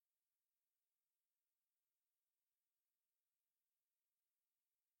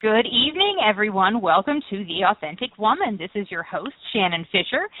Good evening, everyone. Welcome to The Authentic Woman. This is your host, Shannon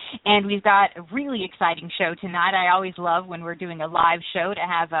Fisher, and we've got a really exciting show tonight. I always love when we're doing a live show to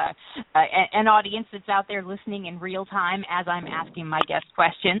have an audience that's out there listening in real time as I'm asking my guest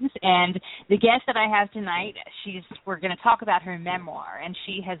questions. And the guest that I have tonight, we're going to talk about her memoir, and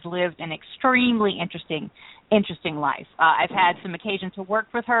she has lived an extremely interesting life. I've had some occasion to work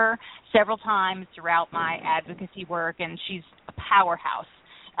with her several times throughout my advocacy work, and she's a powerhouse.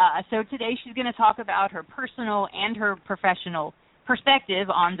 So today she's going to talk about her personal and her professional perspective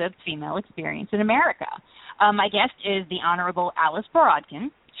on the female experience in America. My guest is the Honorable Alice Borodkin.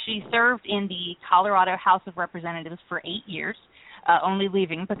 She served in the Colorado House of Representatives for 8 years, only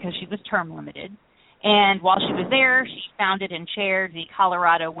leaving because she was term limited. And while she was there, she founded and chaired the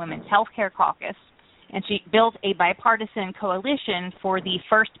Colorado Women's Healthcare Caucus, and she built a bipartisan coalition for the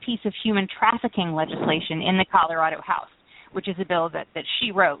first piece of human trafficking legislation in the Colorado House, which is a bill that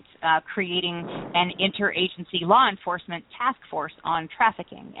she wrote, creating an interagency law enforcement task force on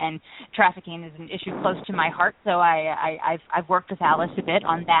trafficking. And trafficking is an issue close to my heart, so I've worked with Alice a bit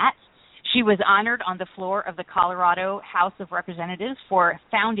on that. She was honored on the floor of the Colorado House of Representatives for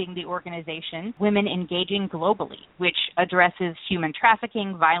founding the organization Women Engaging Globally, which addresses human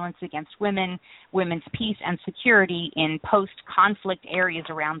trafficking, violence against women, women's peace and security in post-conflict areas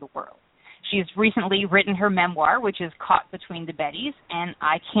around the world. She's recently written her memoir, which is Caught Between the Bettys, and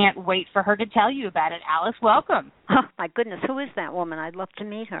I can't wait for her to tell you about it. Alice, welcome. Oh, my goodness, who is that woman? I'd love to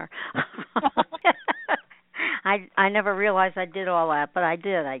meet her. I never realized I did all that, but I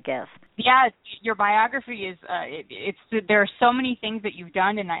did, I guess. Yeah, your biography is there are so many things that you've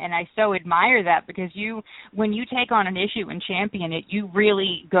done, and I so admire that, because when you take on an issue and champion it, you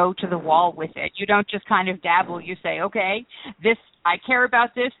really go to the wall with it. You don't just kind of dabble. You say, okay, I care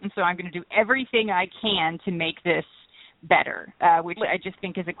about this, and so I'm going to do everything I can to make this better, which I just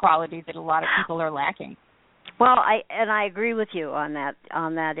think is a quality that a lot of people are lacking. Well, I agree with you on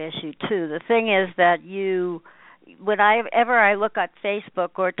that issue too. The thing is that whenever I look at Facebook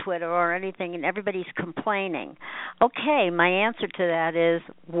or Twitter or anything and everybody's complaining, okay, my answer to that is,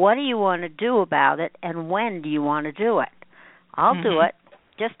 what do you want to do about it, and when do you want to do it? I'll do it.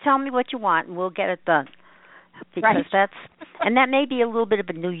 Just tell me what you want, and we'll get it done. Because and that may be a little bit of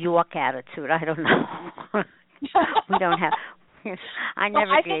a New York attitude. I don't know. We don't have. I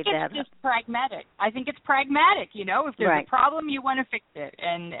never gave that. I think it's just pragmatic. I think it's pragmatic. If there's a problem, you want to fix it,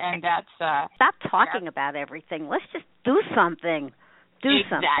 and that's. Stop talking about everything. Let's just do something.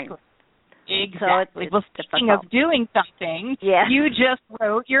 Something. Exactly. So it's speaking of doing something, you just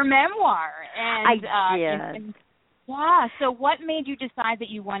wrote your memoir, and I did. Yeah. So what made you decide that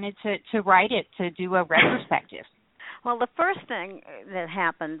you wanted to write it, to do a retrospective? Well, the first thing that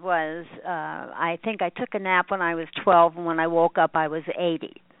happened was I think I took a nap when I was 12, and when I woke up I was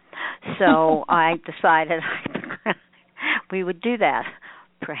 80. So I decided we would do that,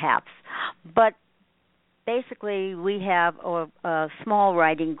 perhaps. But basically we have a small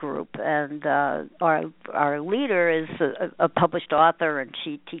writing group, and our leader is a published author, and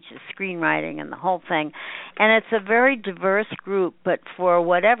she teaches screenwriting and the whole thing. And it's a very diverse group, but for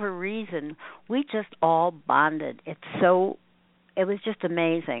whatever reason, we just all bonded. It was just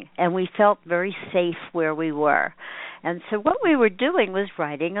amazing, and we felt very safe where we were. And so what we were doing was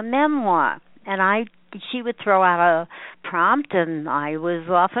writing a memoir, and she would throw out a prompt, and I was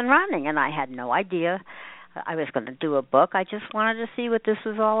off and running, and I had no idea I was going to do a book. I just wanted to see what this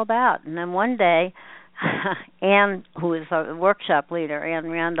was all about. And then one day, Anne, who is a workshop leader, Anne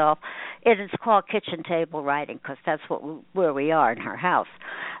Randolph, it's called Kitchen Table Writing, because that's where we are in her house.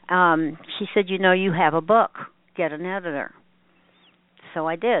 She said, you have a book. Get an editor. So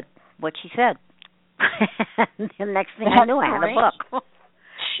I did what she said. And the next thing I knew, I had a book.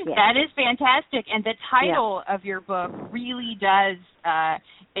 Yeah. That is fantastic. And the title of your book really does,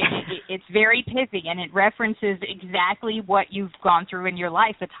 it's very pithy, and it references exactly what you've gone through in your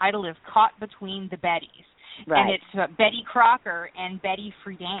life. The title is Caught Between the Bettys. Right. And it's Betty Crocker and Betty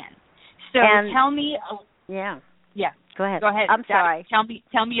Friedan. So tell me. Yeah. Go ahead. I'm sorry.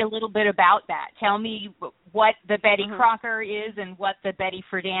 Tell me a little bit about that. Tell me what the Betty Crocker is and what the Betty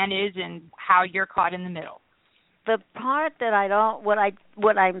Friedan is, and how you're caught in the middle. The part that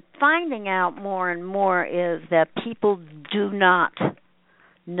what I'm finding out more and more is that people do not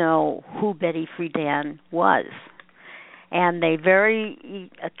know who Betty Friedan was. And they very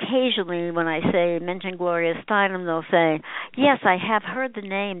occasionally, when I mention Gloria Steinem, they'll say, yes, I have heard the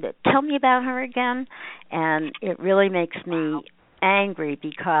name. Tell me about her again. And it really makes me angry,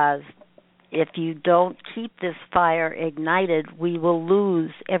 because if you don't keep this fire ignited, we will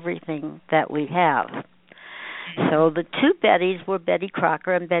lose everything that we have. So the two Bettys were Betty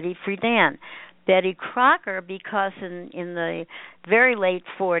Crocker and Betty Friedan. Betty Crocker, because in the very late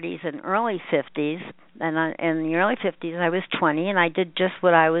 40s and early 50s, and in the early 50s I was 20, and I did just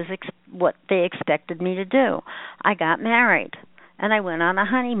what they expected me to do. I got married, and I went on a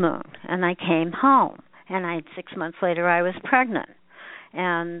honeymoon, and I came home, and 6 months later I was pregnant.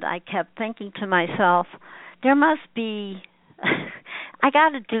 And I kept thinking to myself, there must be, I got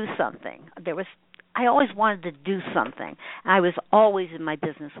to do something. I always wanted to do something. I was always in my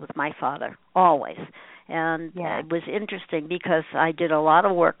business with my father, always. And It was interesting because I did a lot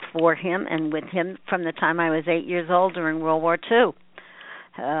of work for him and with him from the time I was 8 years old during World War II.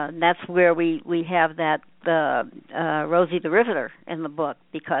 That's where we have that Rosie the Riveter in the book,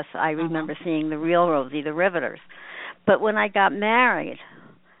 because I remember seeing the real Rosie the Riveters. But when I got married,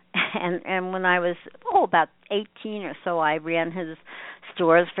 and when I was about 18 or so, I ran his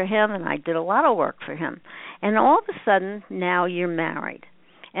stores for him, and I did a lot of work for him. And all of a sudden, now you're married,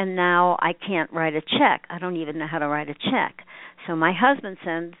 and now I can't write a check. I don't even know how to write a check. So my husband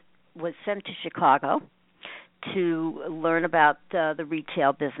was sent to Chicago to learn about the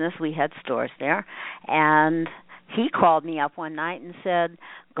retail business. We had stores there, and he called me up one night and said,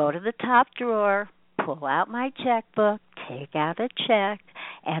 "Go to the top drawer, pull out my checkbook, take out a check,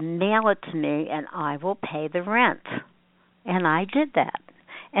 and mail it to me, and I will pay the rent." And I did that.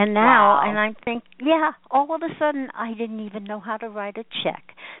 And now, and I think, all of a sudden, I didn't even know how to write a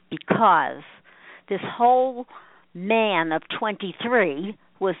check, because this whole man of 23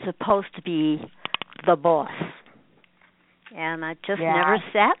 was supposed to be the boss. And it just never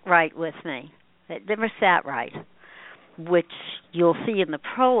sat right with me. It never sat right, which you'll see in the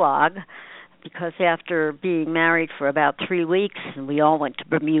prologue, because after being married for about 3 weeks, and we all went to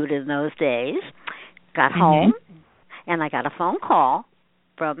Bermuda in those days, got home, and I got a phone call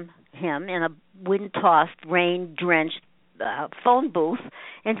from him in a wind-tossed, rain-drenched phone booth,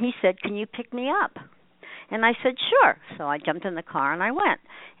 and he said, "Can you pick me up?" And I said, "Sure." So I jumped in the car and I went.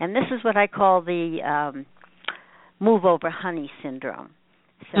 And this is what I call the move over honey syndrome.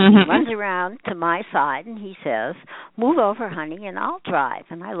 So he runs around to my side and he says, "Move over, honey, and I'll drive."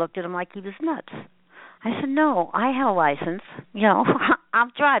 And I looked at him like he was nuts. I said, "No, I have a license.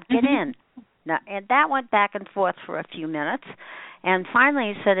 I'll drive. Get in." Now, and that went back and forth for a few minutes. And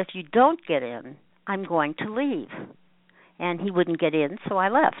finally he said, "If you don't get in, I'm going to leave." And he wouldn't get in, so I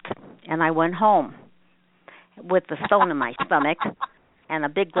left. And I went home with a stone in my stomach and a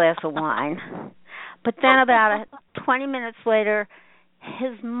big glass of wine. But then about 20 minutes later,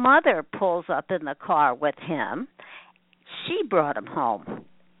 his mother pulls up in the car with him. She brought him home.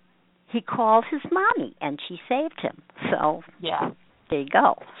 He called his mommy, and she saved him. So there you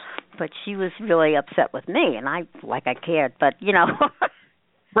go. But she was really upset with me, and I cared, but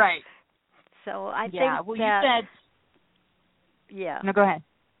Right. So I think well, that, you said. No, go ahead.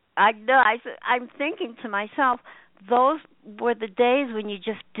 I'm thinking to myself, those were the days when you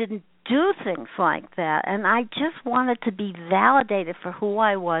just didn't do things like that, and I just wanted to be validated for who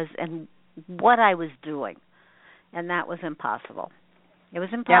I was and what I was doing, and that was impossible. It was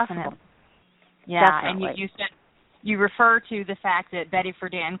impossible. Definitely. Yeah, Definitely. And you said you refer to the fact that Betty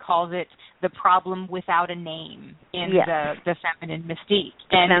Friedan calls it the problem without a name in the feminine mystique,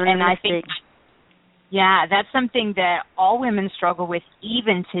 and I think that's something that all women struggle with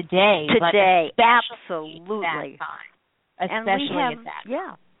even today. Today, absolutely. Especially at that.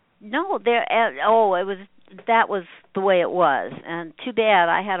 Yeah. No, that was the way it was, and too bad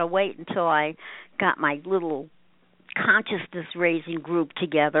I had to wait until I got my little consciousness-raising group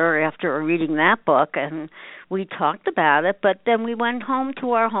together after reading that book, and we talked about it, but then we went home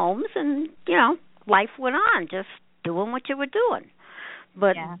to our homes, and, life went on, just doing what you were doing.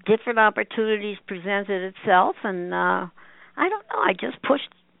 But different opportunities presented itself, and I don't know, I just pushed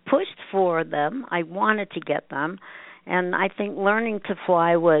for them. I wanted to get them. And I think learning to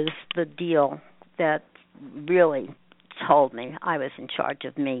fly was the deal that really told me I was in charge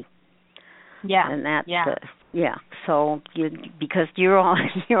of me. Yeah. And that, So because you're all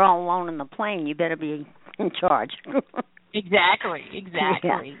alone in the plane, you better be in charge. Exactly.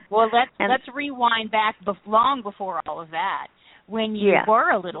 Yeah. Well, let's rewind back long before all of that. When you were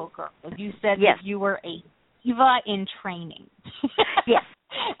a little girl, you said that you were a diva in training. Yes.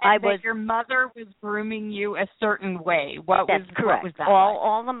 And that your mother was grooming you a certain way. That's correct. What was that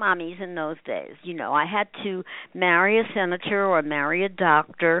all the mommies in those days. I had to marry a senator or marry a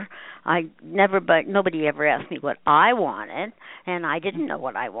doctor. Nobody ever asked me what I wanted, and I didn't know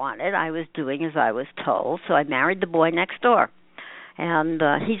what I wanted. I was doing as I was told, so I married the boy next door. And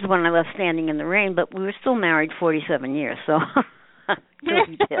he's the one I left standing in the rain, but we were still married 47 years, so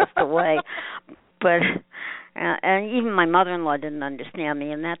he passed away. But and even my mother-in-law didn't understand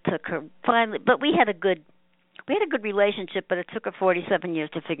me, and that took her finally. But we had a good relationship, but it took her 47 years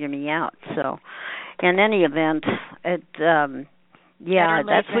to figure me out. So, in any event,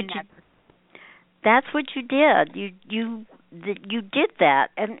 that's what you did. You did that,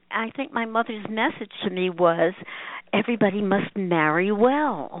 and I think my mother's message to me was, everybody must marry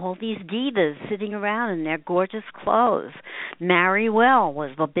well. All these divas sitting around in their gorgeous clothes, marry well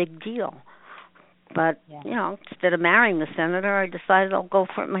was the big deal. But instead of marrying the senator, I decided I'll go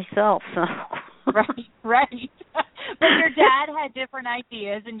for it myself. So. Right. But your dad had different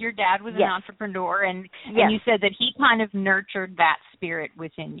ideas, and your dad was an entrepreneur, and you said that he kind of nurtured that spirit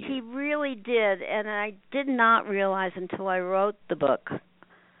within you. He really did, and I did not realize until I wrote the book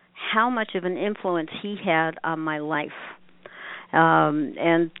how much of an influence he had on my life.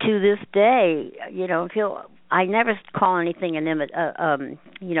 And to this day, I never call anything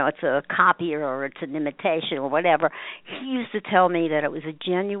it's a copy or it's an imitation or whatever. He used to tell me that it was a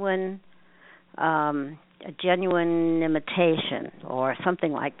genuine imitation or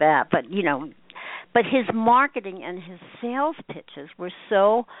something like that. But his marketing and his sales pitches were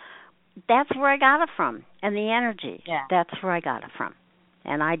that's where I got it from. And the energy, that's where I got it from.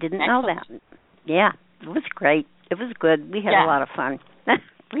 And I didn't know that. Yeah, it was great. It was good. We had a lot of fun.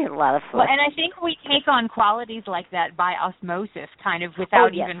 We had a lot of fun. Well, and I think we take on qualities like that by osmosis, kind of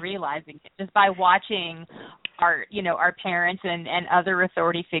without even realizing it, just by watching our parents and other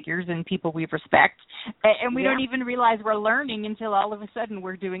authority figures and people we respect, and we don't even realize we're learning until all of a sudden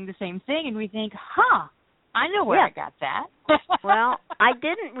we're doing the same thing, and we think, I know where I got that. Well, I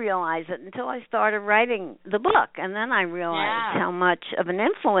didn't realize it until I started writing the book, and then I realized how much of an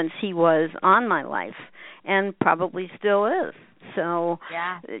influence he was on my life, and probably still is. So,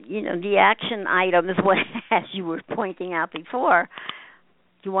 the action item is what, as you were pointing out before,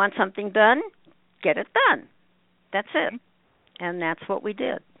 you want something done, get it done. That's it. And that's what we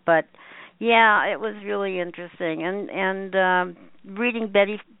did. But, it was really interesting. And reading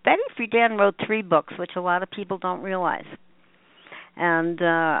Betty Friedan wrote 3 books, which a lot of people don't realize. And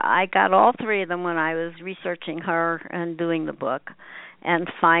I got all 3 of them when I was researching her and doing the book, and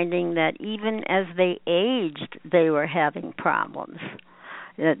finding that even as they aged, they were having problems.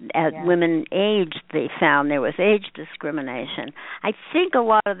 As women aged, they found there was age discrimination. I think a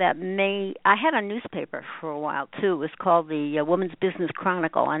lot of that I had a newspaper for a while, too. It was called the Woman's Business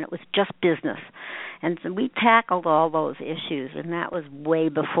Chronicle, and it was just business. And so we tackled all those issues, and that was way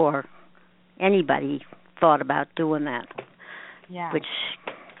before anybody thought about doing that. Yeah.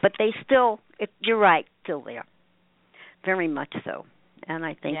 But they still, you're right, still there. Very much so. And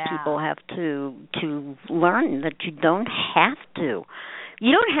I think people have to learn that you don't have to.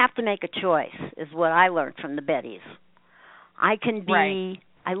 You don't have to make a choice, is what I learned from the Bettys. I can be,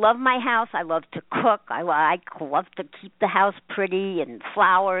 I love my house, I love to cook, I love to keep the house pretty and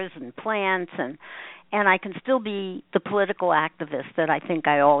flowers and plants, and I can still be the political activist that I think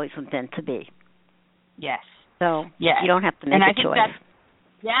I always intend to be. Yes. So you don't have to make a choice.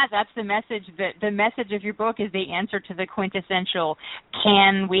 That's the message. The message of your book is the answer to the quintessential,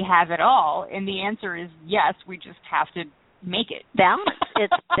 can we have it all? And the answer is yes, we just have to make it. Balance.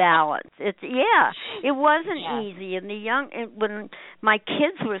 It's balance. It wasn't easy. And when my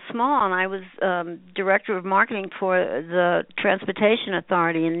kids were small, and I was director of marketing for the Transportation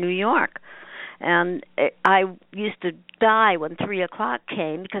Authority in New York, and I used to die when 3 o'clock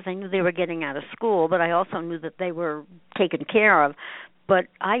came because I knew they were getting out of school, but I also knew that they were taken care of. But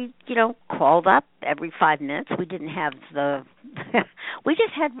I, called up every 5 minutes. We didn't have we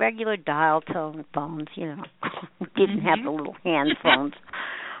just had regular dial tone phones, We didn't have the little hand phones.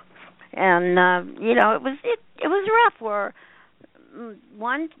 And, it was rough.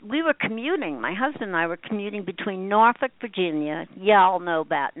 We were commuting. My husband and I were commuting between Norfolk, Virginia. Y'all know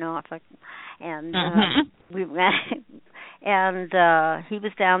about Norfolk. And he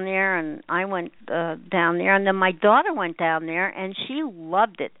was down there, and I went down there, and then my daughter went down there, and she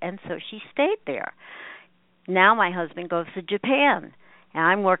loved it, and so she stayed there. Now my husband goes to Japan, and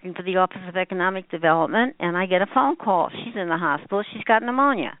I'm working for the Office of Economic Development, and I get a phone call. She's in the hospital. She's got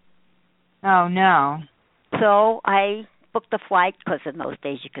pneumonia. Oh, no. So I booked a flight, because in those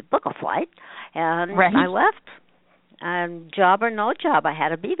days you could book a flight, and I left. And job or no job, I had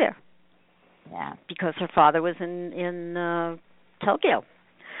to be there. Yeah, because her father was in Tokyo.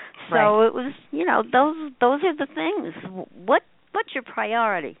 So it was, those are the things. What's your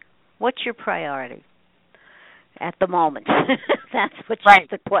priority? What's your priority at the moment? That's the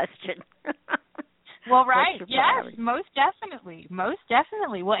question. Well, right. Yes, most definitely. Most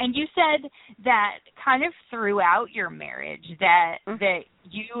definitely. Well, and you said that kind of throughout your marriage that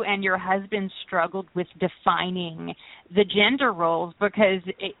you and your husband struggled with defining the gender roles because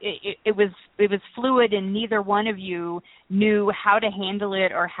it was fluid and neither one of you knew how to handle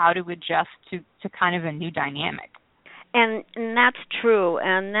it or how to adjust to kind of a new dynamic. And that's true,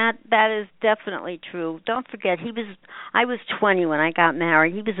 and that is definitely true. Don't forget, I was 20 when I got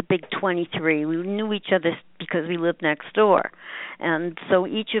married. He was a big 23. We knew each other because we lived next door. And so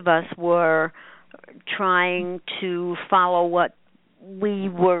each of us were trying to follow what we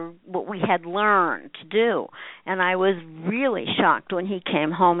had learned to do. And I was really shocked when he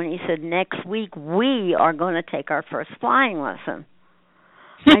came home and he said, "Next week we are going to take our first flying lesson."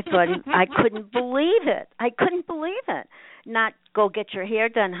 I thought I couldn't believe it. Not go get your hair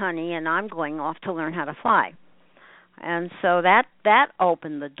done, honey, and I'm going off to learn how to fly. And so that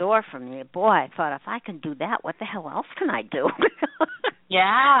opened the door for me. Boy, I thought if I can do that, what the hell else can I do?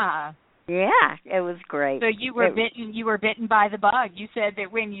 Yeah. Yeah, it was great. So you were bitten by the bug. You said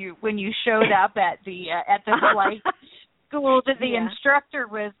that when you showed up at the flight school that the instructor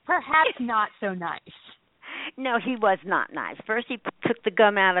was perhaps not so nice. No, he was not nice. First, he took the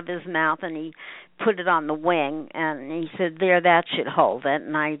gum out of his mouth and he put it on the wing, and he said, "There, that should hold it."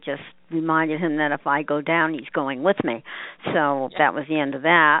 And I just reminded him that if I go down, he's going with me. So that was the end of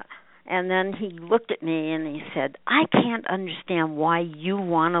that. And then he looked at me and he said, "I can't understand why you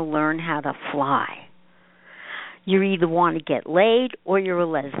want to learn how to fly. You either want to get laid or you're a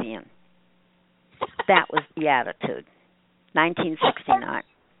lesbian." That was the attitude. 1969.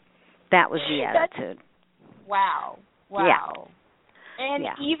 That was the attitude. Wow. Yeah. And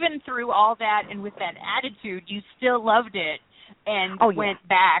even through all that and with that attitude, you still loved it and went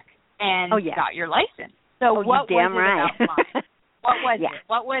back and got your license. So what was it about flying? What was it?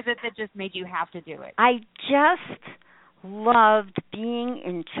 What was it that just made you have to do it? I just loved being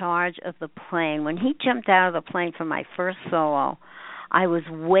in charge of the plane. When he jumped out of the plane for my first solo, I was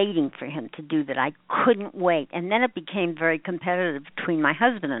waiting for him to do that. I couldn't wait. And then it became very competitive between my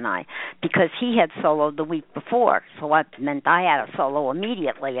husband and I because he had soloed the week before. So that meant I had a solo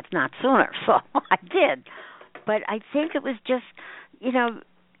immediately, if not sooner. So I did. But I think it was just,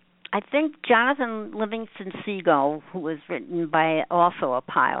 I think Jonathan Livingston Seagull, who was written by also a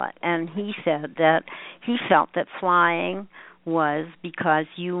pilot, and he said that he felt that flying was because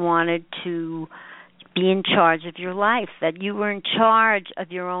you wanted to be in charge of your life, that you were in charge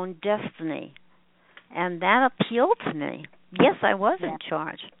of your own destiny. And that appealed to me. Yes, I was in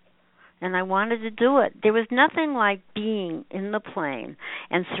charge. And I wanted to do it. There was nothing like being in the plane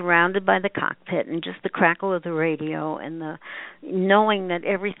and surrounded by the cockpit and just the crackle of the radio and the knowing that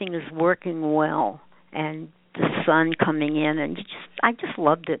everything is working well and the sun coming in, and I just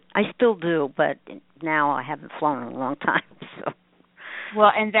loved it. I still do, but now I haven't flown in a long time, so.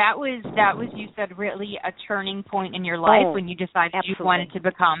 Well, and that was you said really a turning point in your life when you decided you wanted to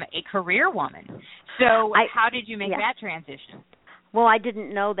become a career woman. So how did you make that transition? Well, I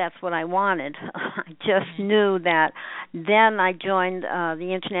didn't know that's what I wanted. I just knew that. Then I joined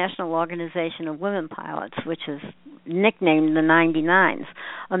the International Organization of Women Pilots, which is nicknamed the 99s.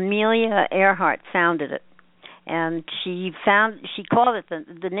 Amelia Earhart founded it. And she called it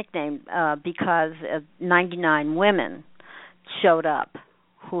the nickname because 99 women showed up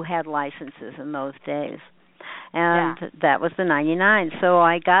who had licenses in those days. And that was the 99s. So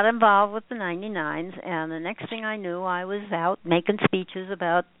I got involved with the 99s, and the next thing I knew, I was out making speeches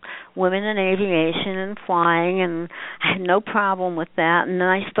about women in aviation and flying, and I had no problem with that. And then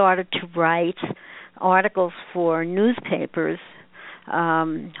I started to write articles for newspapers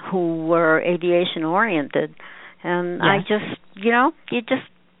who were aviation-oriented. And I just, you just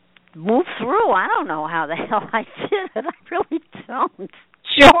move through. I don't know how the hell I did it. I really don't.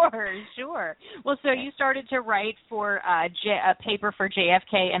 Sure. Well, so you started to write for a paper for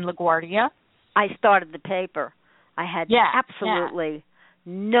JFK and LaGuardia? I started the paper. I had absolutely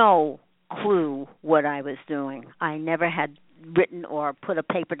no clue what I was doing. I never had written or put a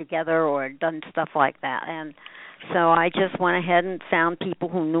paper together or done stuff like that. And so I just went ahead and found people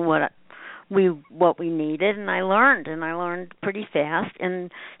who knew what we needed, and I learned pretty fast. And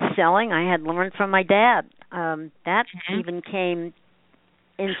selling, I had learned from my dad. That even came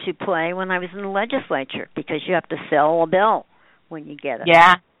into play when I was in the legislature, because you have to sell a bill when you get it.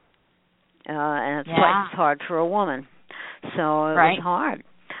 Yeah. And it's like hard for a woman. So it was hard.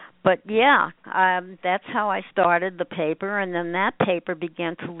 But that's how I started the paper, and then that paper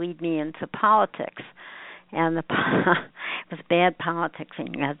began to lead me into politics. And it was bad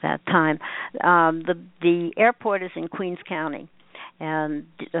politicking at that time. The airport is in Queens County, and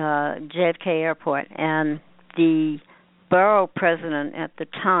JFK Airport, and the borough president at the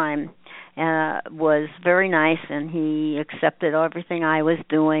time was very nice, and he accepted everything I was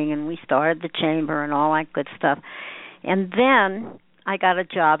doing, and we started the chamber and all that good stuff. And then I got a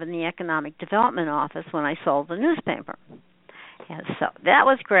job in the economic development office when I sold the newspaper. And so that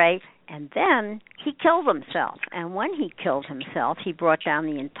was great. And then he killed himself. And when he killed himself, he brought down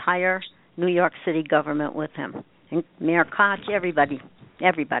the entire New York City government with him. And Mayor Koch, everybody.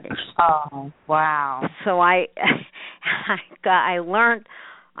 Oh, wow. So I learned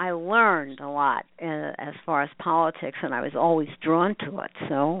a lot as far as politics, and I was always drawn to it.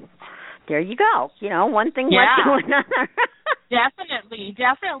 So there you go. One thing led to another.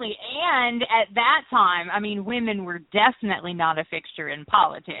 Definitely. And at that time, I mean, women were definitely not a fixture in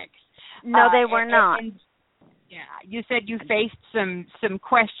politics. No, they were not. And, you said you faced some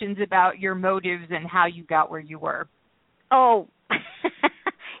questions about your motives and how you got where you were. Oh,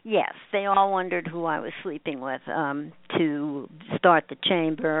 yes. They all wondered who I was sleeping with to start the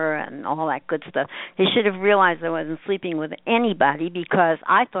chamber and all that good stuff. They should have realized I wasn't sleeping with anybody because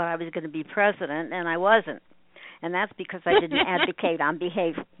I thought I was going to be president, and I wasn't. And that's because I didn't advocate on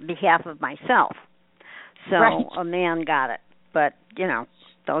behalf of myself. So right. A man got it. But,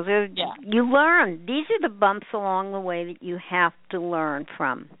 those are, you learn. These are the bumps along the way that you have to learn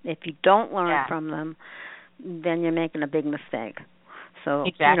from. If you don't learn from them, then you're making a big mistake. So,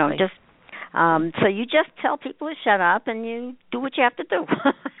 exactly. So you just tell people to shut up and you do what you have to do.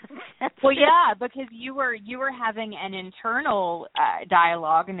 Well, because you were having an internal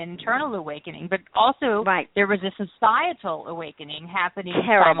dialogue, an internal awakening, but also there was a societal awakening happening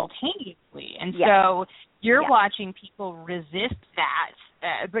simultaneously. And so you're watching people resist that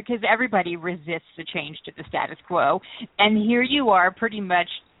because everybody resists the change to the status quo. And here you are pretty much,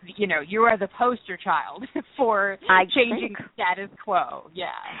 you are the poster child for changing the status quo. Yeah.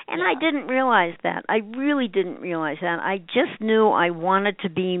 And I didn't realize that. I really didn't realize that. I just knew I wanted to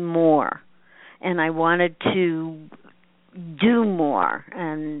be more, and I wanted to do more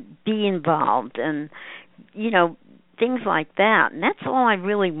and be involved and, things like that. And that's all I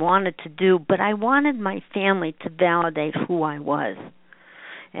really wanted to do. But I wanted my family to validate who I was.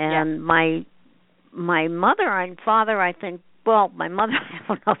 And my mother and father, I think, well, my mother, I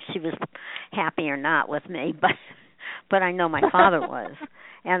don't know if she was happy or not with me, but I know my father was.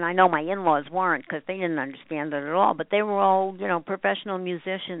 And I know my in-laws weren't because they didn't understand it at all. But they were all, professional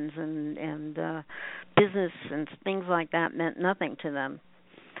musicians and business and things like that meant nothing to them.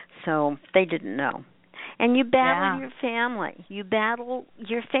 So they didn't know. And you battle your family. You battle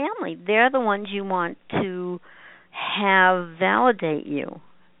your family. They're the ones you want to have validate you,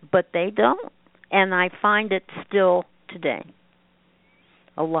 but they don't. And I find it still today.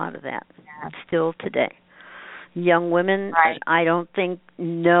 A lot of that. Still today. Young women, I don't think,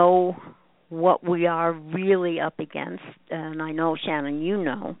 know what we are really up against. And I know, Shannon, you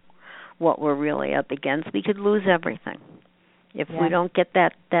know what we're really up against. We could lose everything if we don't get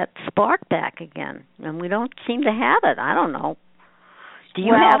that spark back again. And we don't seem to have it. I don't know. Do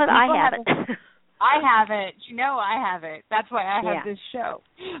you have it? I have it. I have it. I have it. That's why I have this show.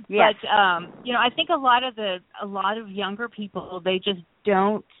 Yes. But I think a lot of younger people, they just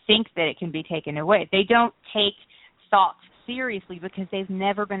don't think that it can be taken away. They don't take thoughts seriously because they've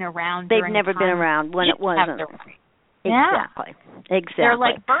never been around. They've never been around when it wasn't. Exactly. They're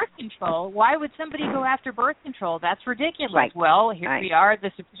like birth control. Why would somebody go after birth control? That's ridiculous. Right. Well, here we are.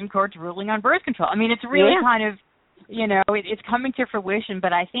 The Supreme Court's ruling on birth control. I mean, it's really kind of, it's coming to fruition.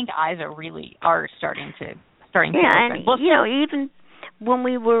 But I think eyes are starting to open. And even when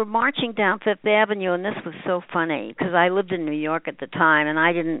we were marching down Fifth Avenue, and this was so funny because I lived in New York at the time,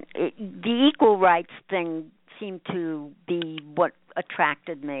 and the equal rights thing seemed to be what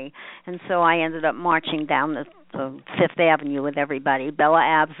attracted me, and so I ended up marching down the Fifth Avenue with everybody. Bella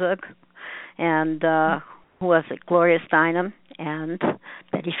Abzug and who was it? Gloria Steinem and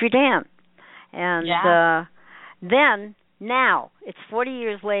Betty Friedan. And then now it's 40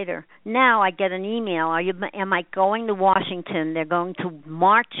 years later. Now I get an email. Am I going to Washington? They're going to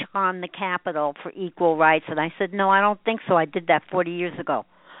march on the Capitol for equal rights, and I said no, I don't think so. I did that 40 years ago,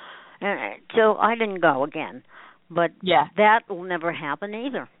 so I didn't go again. But that will never happen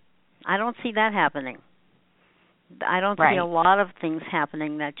either. I don't see that happening. I don't see a lot of things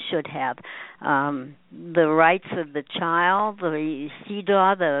happening that should have. The rights of the child, the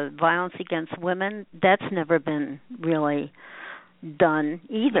CEDAW, the violence against women, that's never been really done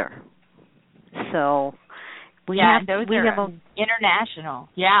either. So we have international.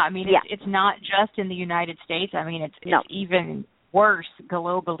 Yeah, I mean, it's not just in the United States. I mean, it's even worse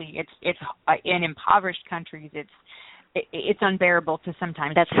globally. It's in impoverished countries. It's it's unbearable to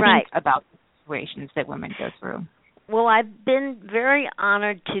sometimes That's think right. about situations that women go through. Well, I've been very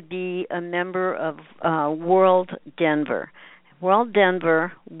honored to be a member of World Denver. World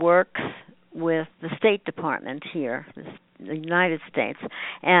Denver works with the State Department here, the United States,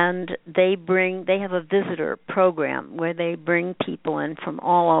 and they have a visitor program where they bring people in from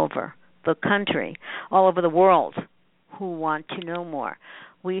all over the country, all over the world, who want to know more.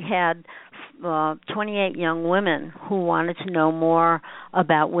 We had 28 young women who wanted to know more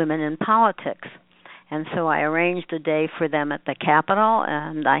about women in politics. And so I arranged a day for them at the Capitol,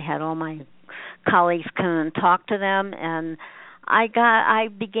 and I had all my colleagues come and talk to them, and I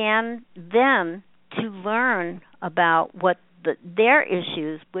began then to learn about what their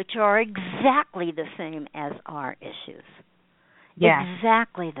issues, which are exactly the same as our issues. Yeah.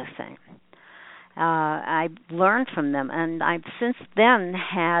 Exactly the same. I learned from them, and I've since then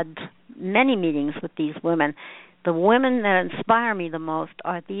had many meetings with these women. The women that inspire me the most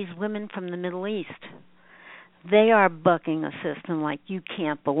are these women from the Middle East. They are bucking a system like you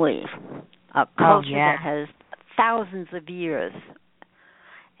can't believe, a culture that has thousands of years,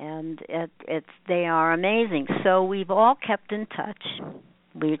 and they are amazing. So we've all kept in touch.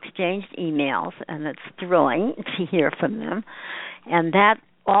 We exchanged emails, and it's thrilling to hear from them. And that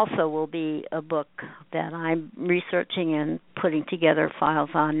also will be a book that I'm researching and putting together files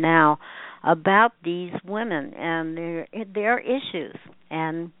on now about these women and their issues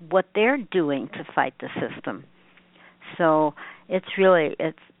and what they're doing to fight the system. So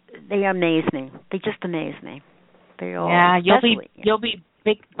they amaze me. They just amaze me. They all, you'll be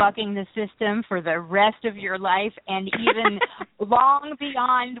big bucking the system for the rest of your life, and even long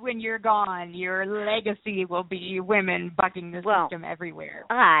beyond when you're gone, your legacy will be women bucking the system everywhere.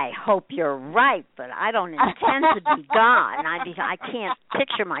 I hope you're right, but I don't intend to be gone. I can't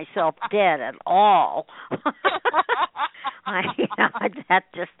picture myself dead at all. That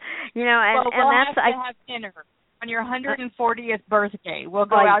just, and we'll that's have dinner on your 140th birthday. We'll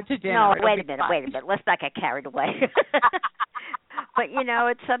go out to dinner. No, wait a minute. Let's not get carried away. But,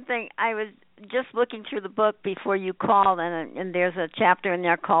 it's something I was just looking through the book before you called, and there's a chapter in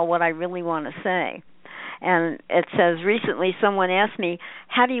there called What I Really Want to Say. And it says, recently someone asked me,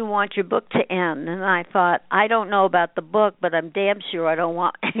 how do you want your book to end? And I thought, I don't know about the book, but I'm damn sure I don't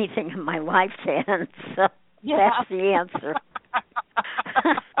want anything in my life to end. So that's the answer.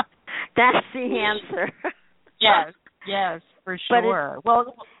 That's the answer. Yes, for sure.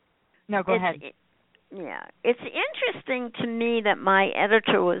 No, go ahead. Yeah, it's interesting to me that my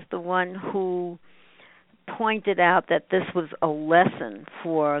editor was the one who pointed out that this was a lesson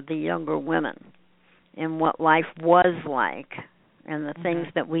for the younger women in what life was like and the things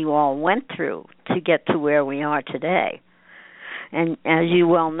that we all went through to get to where we are today. And as you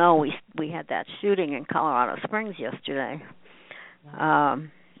well know, we had that shooting in Colorado Springs yesterday, and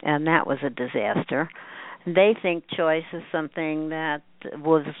that was a disaster. They think choice is something that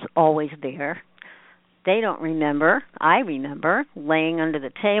was always there. They don't remember. I remember laying under the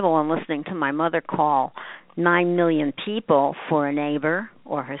table and listening to my mother call 9 million people for a neighbor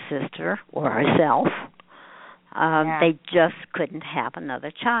or her sister or herself. They just couldn't have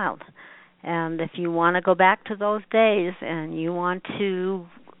another child. And if you want to go back to those days and you want to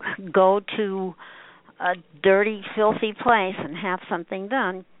go to a dirty, filthy place and have something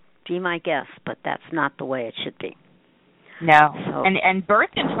done, be my guest. But that's not the way it should be. No, and birth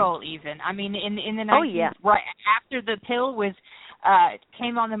control even. I mean, in the 19th, right after the pill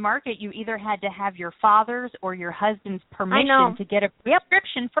came on the market, you either had to have your father's or your husband's permission to get a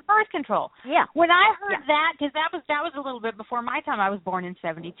prescription for birth control. Yeah. When I heard that, because that was a little bit before my time. I was born in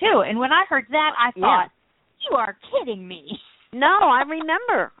 '72, and when I heard that, I thought, "You are kidding me." No, I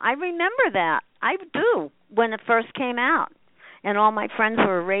remember that. I do when it first came out. And all my friends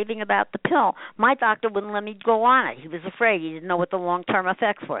were raving about the pill. My doctor wouldn't let me go on it. He was afraid. He didn't know what the long-term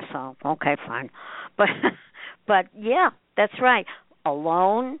effects were. So, okay, fine. But yeah, that's right. A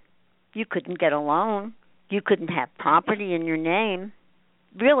loan, you couldn't get a loan. You couldn't have property in your name.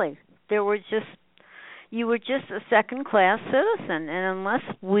 Really, you were just a second-class citizen. And unless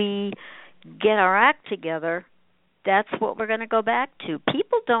we get our act together, that's what we're going to go back to.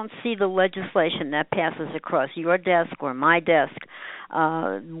 People don't see the legislation that passes across your desk or my desk.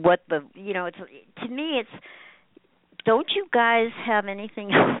 To me, it's, don't you guys have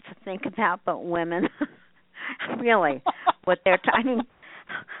anything else to think about but women? Really, what they're listen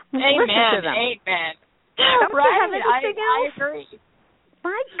to them. Amen. Don't right. You have anything else? I agree.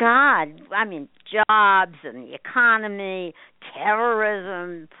 My God, I mean, jobs and the economy,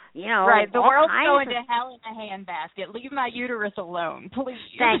 terrorism, Right, the world's going to hell in a handbasket. Leave my uterus alone, please.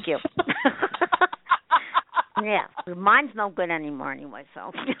 Thank you. Yeah, mine's no good anymore anyway,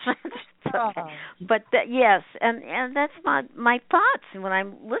 so it's Oh. okay. But yes, and that's my thoughts when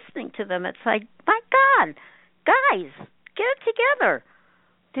I'm listening to them. It's like, my God, guys, get it together.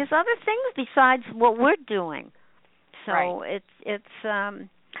 There's other things besides what we're doing. So Right. it's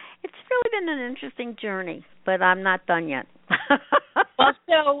really been an interesting journey, but I'm not done yet. Well,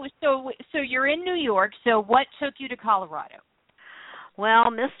 so you're in New York. So what took you to Colorado?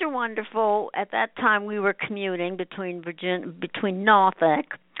 Well, Mr. Wonderful, at that time we were commuting between Norfolk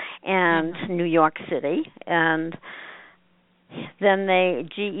and New York City, and then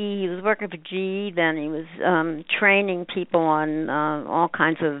he was working for GE, then he was training people on all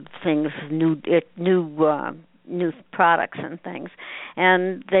kinds of things, new products and things,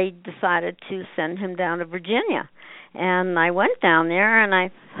 and they decided to send him down to Virginia. And I went down there, and I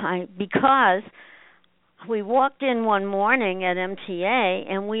because we walked in one morning at MTA,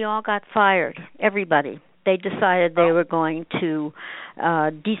 and we all got fired. Everybody. They decided they were going to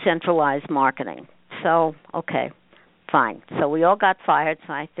decentralize marketing. So, okay, fine. So we all got fired,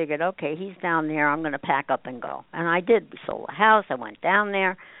 so I figured, okay, he's down there, I'm going to pack up and go. And I did. We sold a house. I went down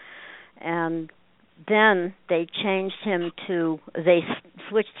there, and then they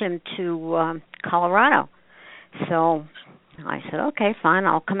switched him to Colorado. So I said, okay, fine,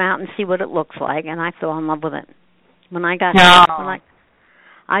 I'll come out and see what it looks like, and I fell in love with it.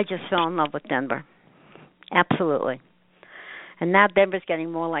 I just fell in love with Denver. Absolutely. And now Denver's getting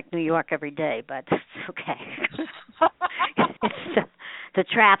more like New York every day, but it's okay. The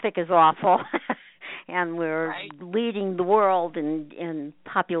traffic is awful, and we're leading the world in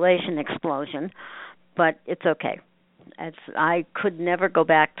population explosion, but it's okay. I could never go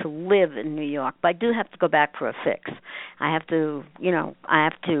back to live in New York, but I do have to go back for a fix. I have to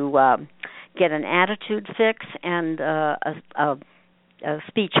get an attitude fix and a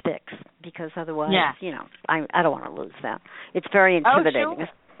speech fix, because otherwise, I don't want to lose that. It's very intimidating. Oh,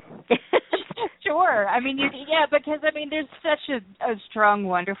 sure. Sure. I mean, because there's such a strong,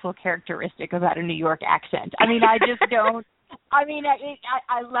 wonderful characteristic about a New York accent. I mean, I just don't.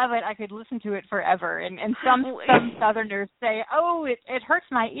 I love it. I could listen to it forever. And some Southerners say, "Oh, it hurts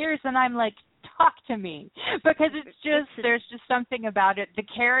my ears," and I'm like, "Talk to me," because there's just something about it. The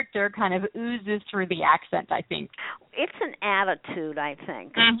character kind of oozes through the accent, I think. It's an attitude, I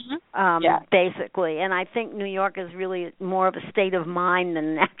think, Mm-hmm. basically. And I think New York is really more of a state of mind than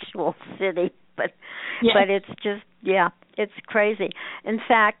an actual city. But it's just, it's crazy. In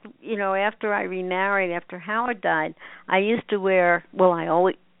fact, after I remarried, after Howard died, I used to wear,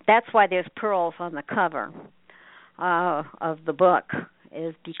 that's why there's pearls on the cover of the book,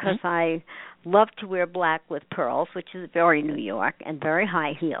 is because I love to wear black with pearls, which is very New York, and very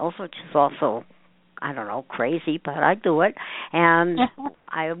high heels, which is also, I don't know, crazy, but I do it. And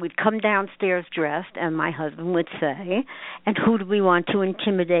I would come downstairs dressed, and my husband would say, "And who do we want to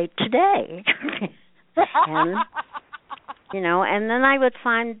intimidate today?" and and then I would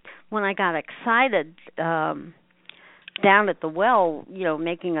find, when I got excited down at the well,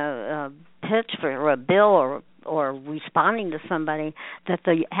 making a pitch for a bill or responding to somebody, that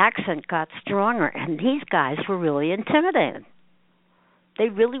the accent got stronger, and these guys were really intimidated. They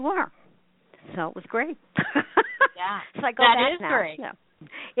really were. So it was great. Yeah, so I go back that is now. great. Yeah.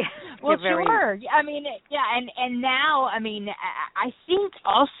 Well, sure. And now, I think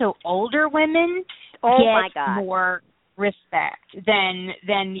also older women get more respect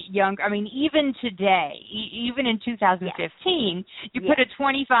than younger. Even today, even in 2015, you put a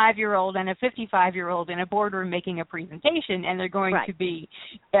 25-year-old and a 55-year-old in a boardroom making a presentation, and they're going to be,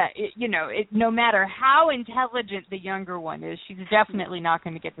 no matter how intelligent the younger one is, she's definitely not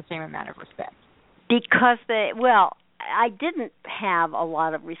going to get the same amount of respect. Because I didn't have a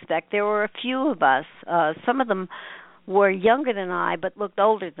lot of respect. There were a few of us. Some of them were younger than I, but looked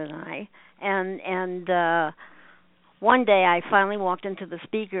older than I. And one day I finally walked into the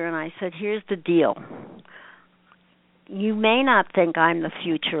speaker and I said, "Here's the deal. You may not think I'm the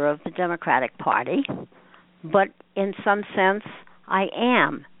future of the Democratic Party, but in some sense I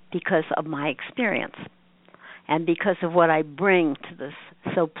am, because of my experience and because of what I bring to this.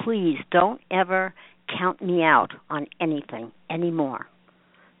 So please don't ever count me out on anything anymore."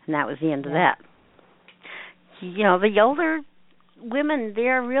 And that was the end of that. The older women,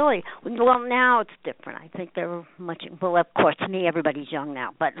 they're really, now it's different. I think they're much, of course, to me, everybody's young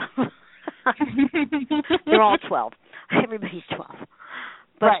now, but they're all 12. Everybody's 12.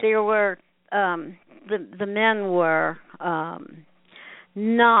 But there were, the men were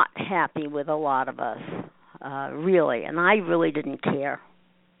not happy with a lot of us, really, and I really didn't care.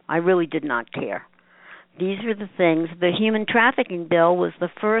 I really did not care. These are the things. The human trafficking bill was the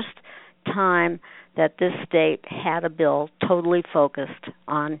first time that this state had a bill totally focused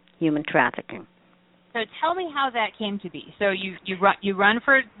on human trafficking. So tell me how that came to be. So you run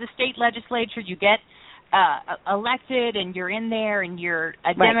for the state legislature, you get elected, and you're in there, and you're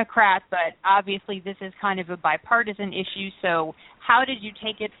a Right. Democrat, but obviously this is kind of a bipartisan issue. So how did you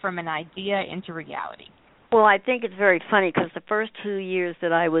take it from an idea into reality? Well, I think it's very funny because the first 2 years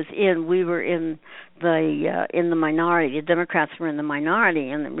that I was in, we were in the minority. The Democrats were in the minority,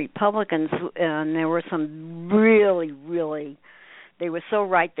 and the Republicans, and there were some really, really. They were so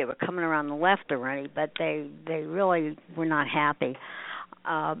right they were coming around the left already, but they really were not happy.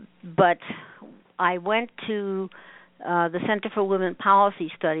 But I went to the Center for Women Policy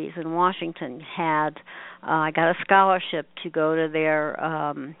Studies in Washington. I got a scholarship to go to their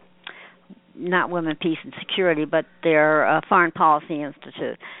not Women, Peace, and Security, but their Foreign Policy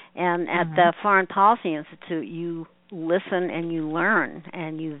Institute. And at the Foreign Policy Institute, you listen and you learn,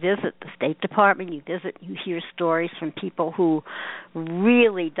 and you visit the State Department, you hear stories from people who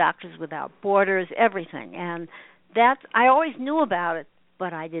really, Doctors Without Borders, everything. And I always knew about it,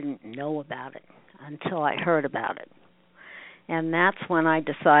 but I didn't know about it until I heard about it. And that's when I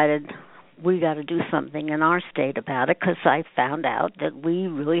decided we got to do something in our state about it, because I found out that we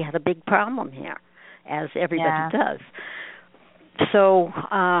really had a big problem here, as everybody does. So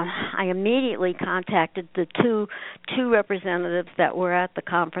I immediately contacted the two representatives that were at the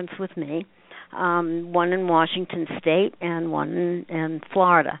conference with me, one in Washington State and one in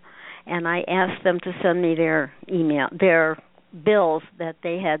Florida, and I asked them to send me their bills that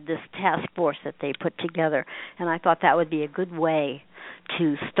they had, this task force that they put together, and I thought that would be a good way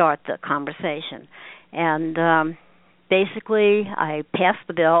to start the conversation. And basically, I passed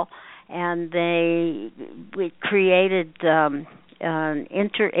the bill, and we created an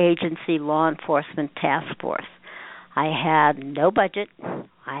interagency law enforcement task force. I had no budget.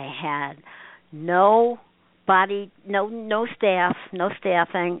 I had no staff, no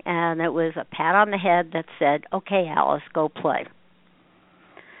staffing, and it was a pat on the head that said, "Okay, Alice, go play."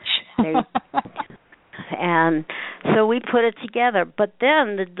 And so we put it together. But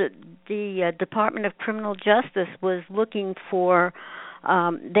then the Department of Criminal Justice was looking for.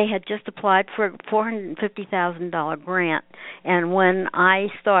 They had just applied for a $450,000 grant, and when I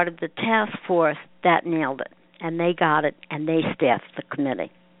started the task force, that nailed it, and they got it, and they staffed the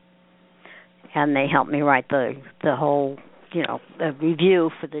committee, and they helped me write the whole, the review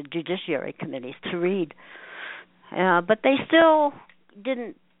for the judiciary committees to read. But they still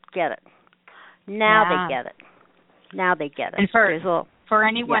didn't get it. Now they get it. Now they get it. And for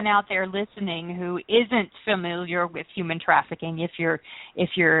anyone out there listening who isn't familiar with human trafficking, if you're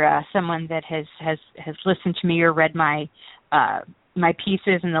someone that has listened to me or read my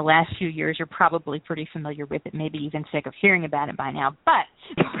pieces in the last few years, you're probably pretty familiar with it, maybe even sick of hearing about it by now. But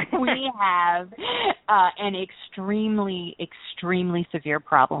we have an extremely, extremely severe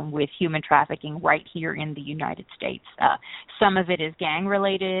problem with human trafficking right here in the United States. Some of it is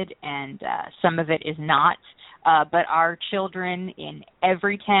gang-related, and some of it is not. But our children in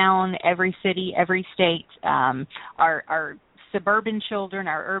every town, every city, every state, our suburban children,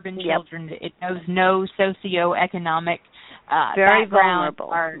 our urban children, it knows no socioeconomic very background,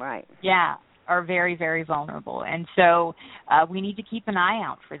 vulnerable, are very, very vulnerable. And so we need to keep an eye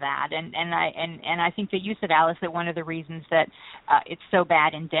out for that. And I think that you said, Alice, that one of the reasons that it's so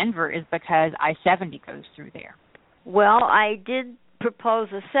bad in Denver is because I-70 goes through there. Well, I did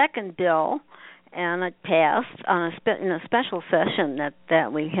propose a second bill, and it passed in a special session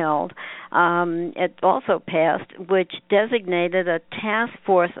that we held. It also passed, which designated a task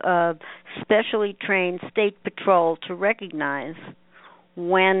force of specially trained state patrol to recognize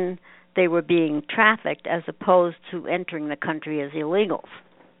when they were being trafficked as opposed to entering the country as illegals.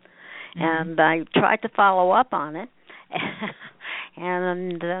 Mm-hmm. And I tried to follow up on it.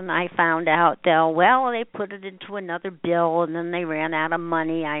 And then I found out that, they put it into another bill, and then they ran out of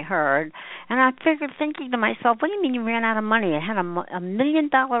money, I heard. And I figured, thinking to myself, what do you mean you ran out of money? It had a $1 million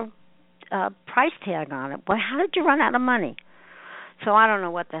price tag on it. Well, how did you run out of money? So I don't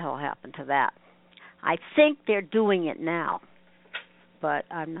know what the hell happened to that. I think they're doing it now, but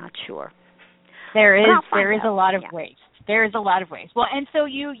I'm not sure. There is a lot of ways. There is a lot of ways. Well, and so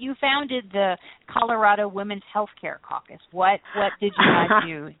you founded the Colorado Women's Healthcare Caucus. What did you guys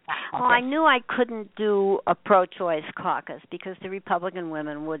do? Well, I knew I couldn't do a pro-choice caucus because the Republican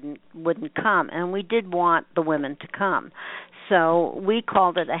women wouldn't come, and we did want the women to come. So we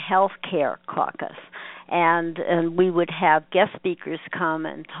called it a health care caucus. and we would have guest speakers come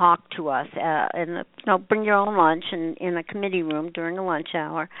and talk to us, and bring your own lunch in a committee room during a lunch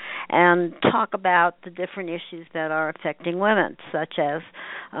hour, and talk about the different issues that are affecting women, such as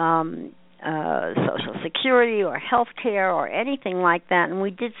Social Security or health care or anything like that. And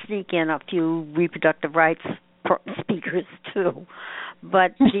we did sneak in a few reproductive rights speakers too.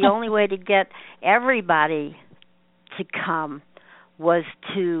 But the only way to get everybody to come was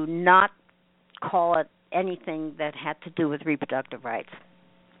to not call it anything that had to do with reproductive rights.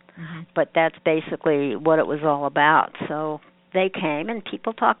 Mm-hmm. But that's basically what it was all about. So they came, and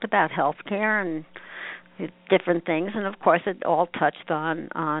people talked about health care and different things, and of course it all touched on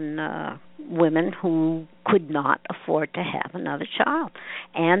women who could not afford to have another child,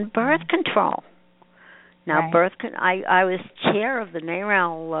 and birth control. Now, right. I was chair of the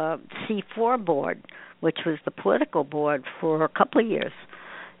NARAL C4 board, which was the political board, for a couple of years,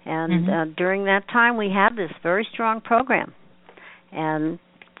 and during that time we had this very strong program, and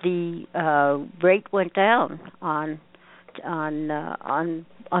the rate went down on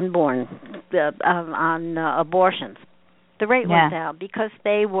unborn on abortions. The rate went down because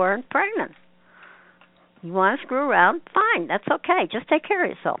they weren't pregnant. You want to screw around? Fine, that's okay. Just take care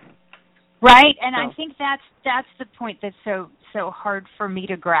of yourself. Right, and I think that's the point that's so hard for me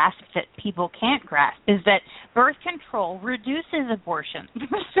to grasp, that people can't grasp, is that birth control reduces abortion.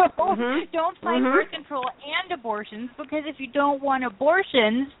 So don't fight birth control and abortions, because if you don't want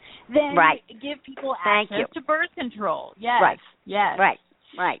abortions, then give people access to birth control. Yes. Right. Yes. Right.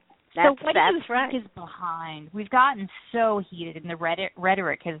 So what do you think is behind? We've gotten so heated, and the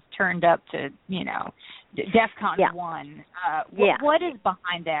rhetoric has turned up to, DEFCON 1. What is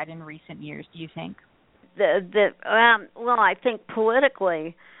behind that in recent years, do you think? Well, I think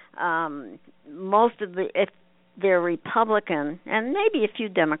politically, most of if they're Republican, and maybe a few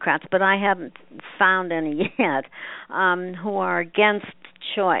Democrats, but I haven't found any yet, who are against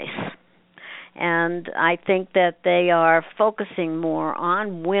choice. And I think that they are focusing more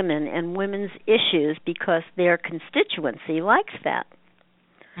on women and women's issues because their constituency likes that.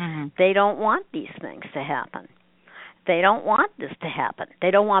 Mm-hmm. They don't want these things to happen. They don't want this to happen.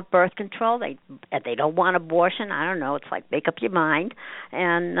 They don't want birth control. They don't want abortion. I don't know. It's like, make up your mind.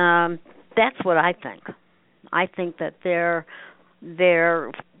 And that's what I think. I think that they're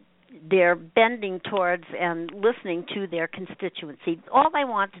bending towards and listening to their constituency. All they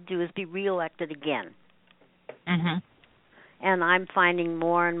want to do is be reelected again. Mm-hmm. And I'm finding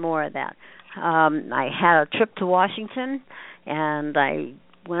more and more of that. I had a trip to Washington, and I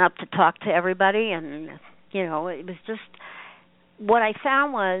went up to talk to everybody, and, it was just, what I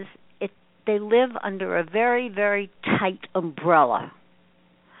found was they live under a very, very tight umbrella.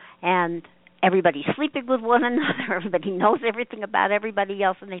 And everybody's sleeping with one another. Everybody knows everything about everybody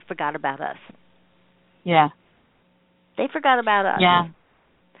else, and they forgot about us. Yeah. They forgot about us. Yeah.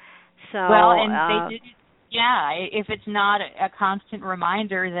 So, and they did. Yeah, if it's not a constant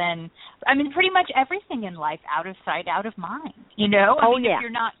reminder, then, pretty much everything in life, out of sight, out of mind, If you're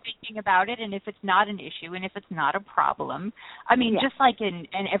not thinking about it, and if it's not an issue, and if it's not a problem, just like in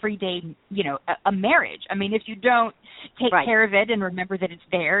an everyday, a marriage. If you don't take care of it and remember that it's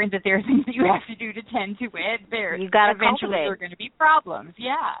there and that there are things that you have to do to tend to it, eventually there are going to be problems.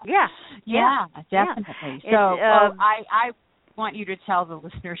 Yeah, definitely. So I want you to tell the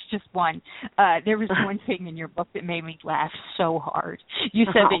listeners just one. There was one thing in your book that made me laugh so hard. You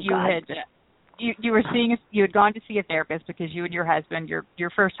said that you had gone to see a therapist because you and your husband, your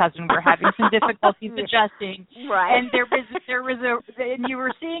first husband, were having some difficulties adjusting. Right. And and you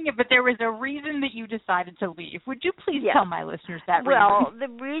were seeing it, but there was a reason that you decided to leave. Would you please tell my listeners that reason? Well, the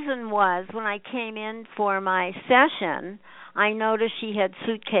reason was when I came in for my session, I noticed she had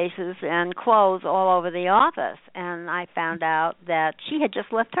suitcases and clothes all over the office, and I found out that she had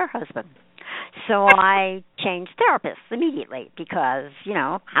just left her husband. So I changed therapists immediately because,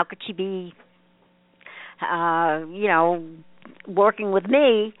 how could she be, working with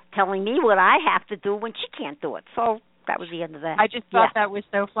me, telling me what I have to do when she can't do it. So that was the end of that. I just thought that was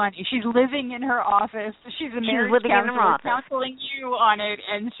so funny. She's living in her office. She's a marriage counselor counseling you on it,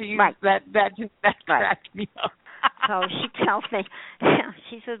 and that cracked me up. So she tells me,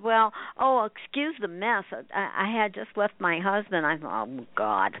 she said, excuse the mess. I had just left my husband. I thought, oh,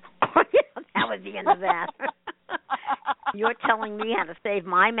 God. That was the end of that. You're telling me how to save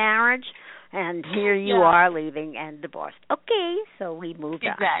my marriage, and here you are leaving and divorced. Okay, so we moved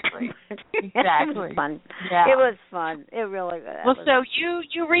on. Exactly. It was fun. Yeah. It was fun. It really was. Well, so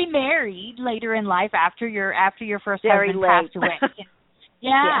you remarried later in life after your first husband passed away.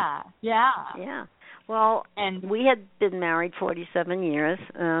 Yeah. Well, and we had been married 47 years,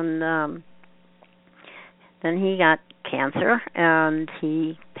 and then he got cancer, and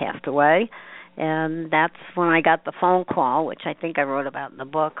he passed away. And that's when I got the phone call, which I think I wrote about in the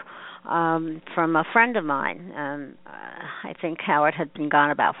book, from a friend of mine. And I think Howard had been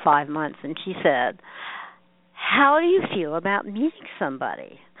gone about 5 months, and she said, "How do you feel about meeting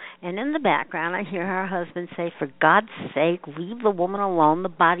somebody?" And in the background, I hear her husband say, "For God's sake, leave the woman alone. The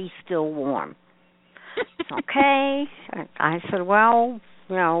body's still warm." Okay. I said, "Well,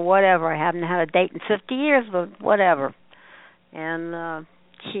 whatever. I haven't had a date in 50 years, but whatever." And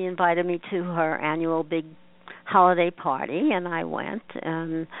she invited me to her annual big holiday party, and I went,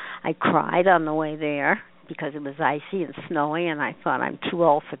 and I cried on the way there because it was icy and snowy, and I thought, I'm too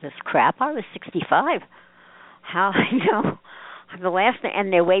old for this crap. I was 65. How, the last thing,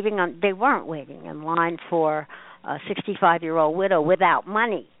 and they weren't waiting in line for a 65-year-old widow without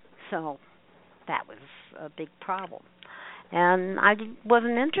money, so that was a big problem. And I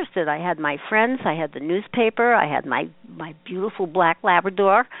wasn't interested. I had my friends, I had the newspaper, I had my beautiful black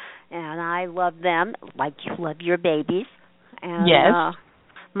Labrador, and I loved them like you love your babies. And yes.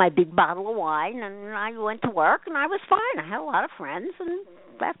 My big bottle of wine, and I went to work, and I was fine. I had a lot of friends, and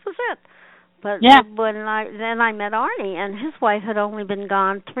that was it. But then I met Arnie, and his wife had only been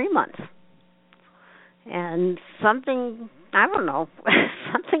gone 3 months. And something, I don't know,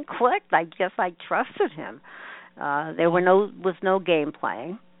 something clicked. I guess I trusted him. There was no game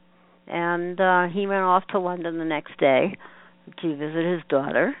playing, and he went off to London the next day to visit his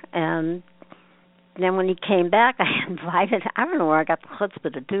daughter. And then when he came back, I don't know where I got the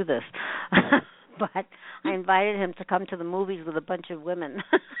chutzpah to do this, but I invited him to come to the movies with a bunch of women.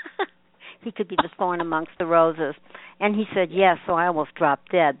 He could be the thorn amongst the roses, and he said yes. So I almost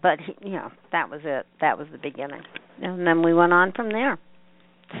dropped dead, but that was it. That was the beginning, and then we went on from there.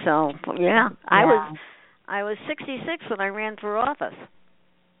 So I was 66 when I ran for office.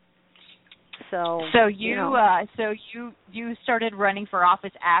 So you started running for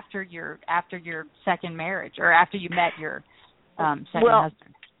office after your second marriage, or after you met your second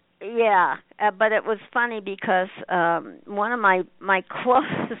husband. Yeah, but it was funny because one of my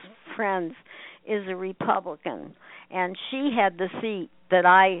closest friends is a Republican, and she had the seat that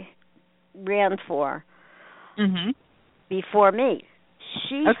I ran for before me.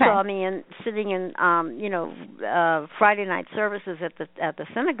 She saw me sitting in Friday night services at the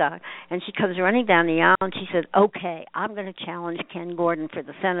synagogue, and she comes running down the aisle, and she said, "Okay, I'm going to challenge Ken Gordon for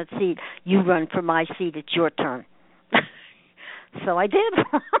the Senate seat. You run for my seat. It's your turn." So I did.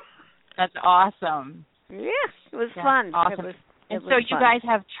 That's awesome. Yeah, it was fun. Awesome. And so you guys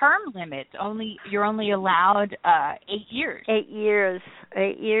have term limits. You're only allowed 8 years. 8 years.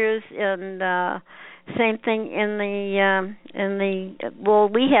 8 years, and same thing in the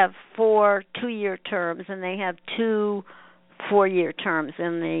we have 4 2-year terms, and they have 2 4-year terms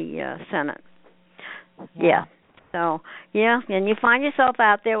in the Senate. Yeah. So, and you find yourself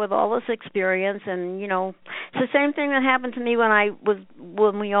out there with all this experience, and it's the same thing that happened to me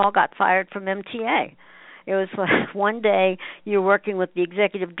when we all got fired from MTA. It was like one day you're working with the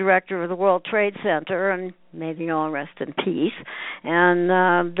executive director of the World Trade Center, and may they all rest in peace, and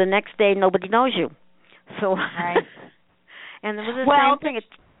the next day nobody knows you. So, right. And there was the same thing.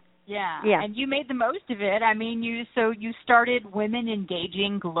 Yeah, and you made the most of it. I mean, you started Women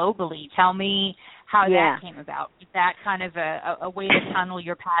Engaging Globally. Tell me how that came about. Was that kind of a way to tunnel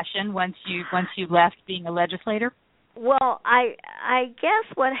your passion once you left being a legislator? Well, I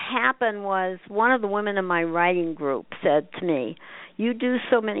guess what happened was one of the women in my writing group said to me, "You do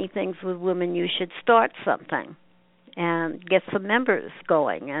so many things with women, you should start something and get some members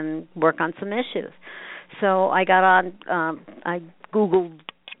going and work on some issues." So I got on, I Googled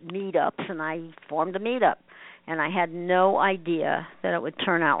meetups, and I formed a meetup. And I had no idea that it would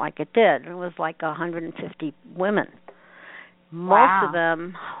turn out like it did. It was like 150 women. Most of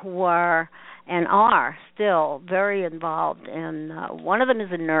them were and are still very involved in, one of them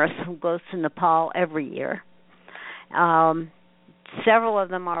is a nurse who goes to Nepal every year. Several of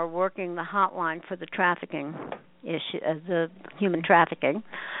them are working the hotline for the trafficking issue, the human trafficking,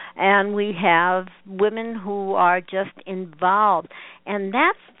 and we have women who are just involved. And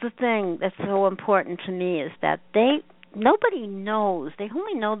that's the thing that's so important to me, is that nobody knows. They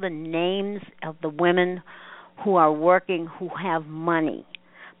only know the names of the women who are working, who have money,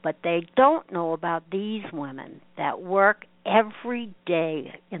 but they don't know about these women that work every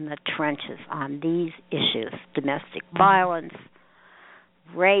day in the trenches on these issues: domestic violence,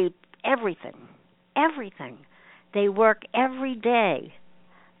 rape, everything. They work every day.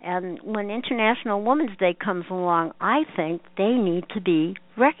 And when International Women's Day comes along, I think they need to be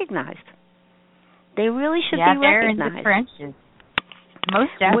recognized. They really should be recognized. Yeah, they're in the trenches.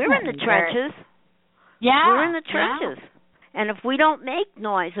 Most definitely. We're in the trenches. Yeah. We're in the trenches. And if we don't make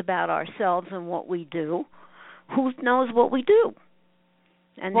noise about ourselves and what we do, who knows what we do?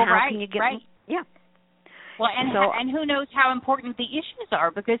 And how can you get Yeah. Well, and who knows how important the issues are,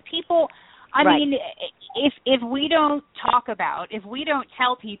 because people, I mean, if we don't talk about, if we don't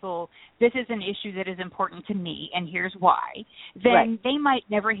tell people this is an issue that is important to me and here's why, then they might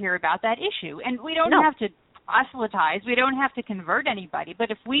never hear about that issue. And we don't have to proselytize. We don't have to convert anybody.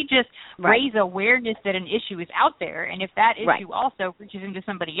 But if we just raise awareness that an issue is out there, and if that issue also reaches into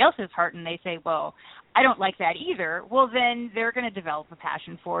somebody else's heart and they say, well, I don't like that either, well, then they're going to develop a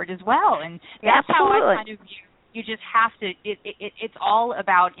passion for it as well. And that's how I kind of view. You just have to, it's all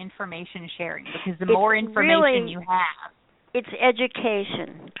about information sharing, because the more information you have. It's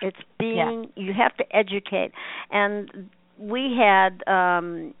education. It's being, you have to educate. And we had,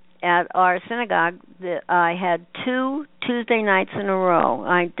 at our synagogue, I had 2 Tuesday nights in a row.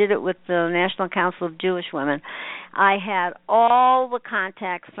 I did it with the National Council of Jewish Women. I had all the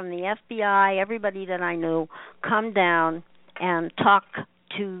contacts from the FBI, everybody that I knew, come down and talk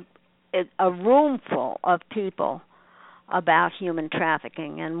to a room full of people about human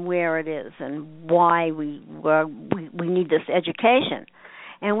trafficking and where it is and why we need this education.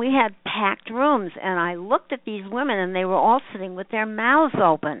 And we had packed rooms, and I looked at these women, and they were all sitting with their mouths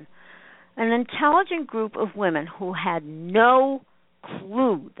open. An intelligent group of women who had no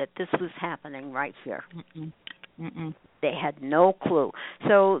clue that this was happening right here. They had no clue.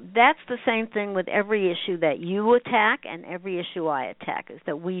 So that's the same thing with every issue that you attack and every issue I attack, is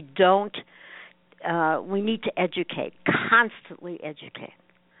that we don't, we need to educate, constantly educate,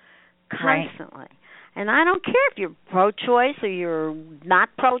 constantly. And I don't care if you're pro-choice or you're not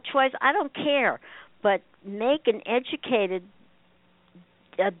pro-choice. I don't care. But make an educated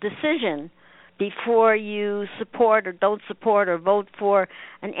decision before you support or don't support or vote for,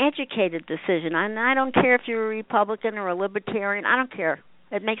 an educated decision. And I don't care if you're a Republican or a Libertarian. I don't care.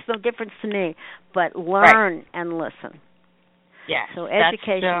 It makes no difference to me. But learn and listen. Yeah, so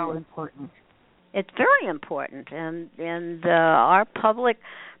education, that's so important. It's very important. And our public,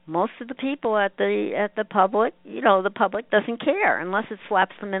 most of the people at the public, the public doesn't care unless it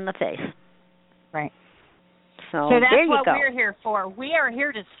slaps them in the face. Right. So that's there you what go. we're here for. We are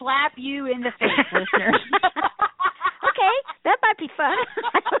here to slap you in the face, listeners. Okay, that might be fun.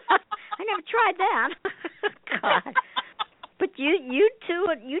 I never tried that. God. But you too,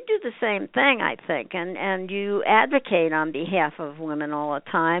 you do the same thing, I think, and you advocate on behalf of women all the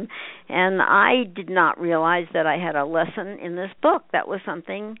time. And I did not realize that I had a lesson in this book. That was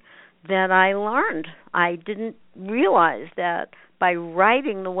something that I learned. I didn't realize that by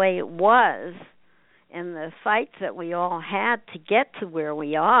writing the way it was, and the fights that we all had to get to where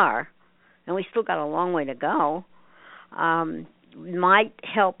we are, and we still got a long way to go, might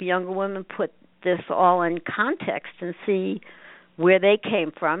help younger women put this all in context and see where they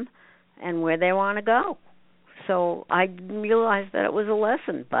came from and where they want to go. So I didn't realize that it was a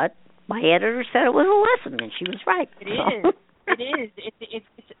lesson, but my editor said it was a lesson, and she was right. It is. It is.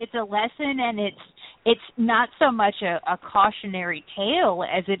 It's a lesson, and it's not so much a cautionary tale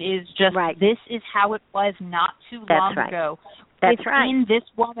as it is just this is how it was not too long ago. That's within this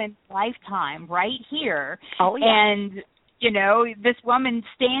woman's lifetime, right here. Oh, yeah. And this woman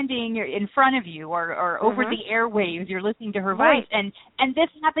standing in front of you or over the airwaves, you're listening to her voice, and this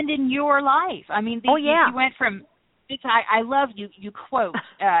happened in your life. I mean, you went from. I love you quote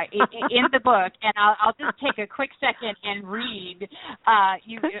in the book, and I'll just take a quick second and read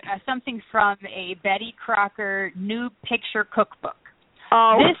something from a Betty Crocker New Picture Cookbook.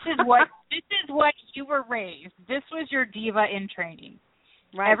 Oh. This is what you were raised. This was your diva in training.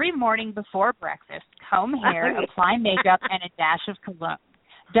 Right. Every morning before breakfast, comb hair, apply makeup, and a dash of cologne.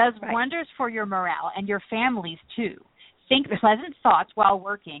 Does wonders for your morale and your families too. Think pleasant thoughts while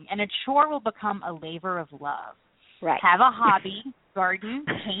working, and a chore will become a labor of love. Right. Have a hobby, garden,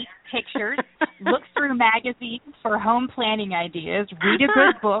 paint, pictures, look through magazines for home planning ideas, read a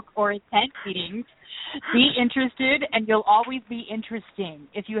good book or attend meetings, be interested, and you'll always be interesting.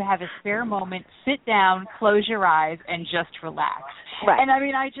 If you have a spare moment, sit down, close your eyes, and just relax. Right. And I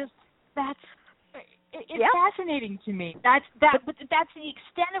mean, it's fascinating to me. But that's the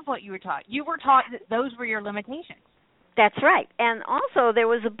extent of what you were taught. You were taught that those were your limitations. That's right. And also there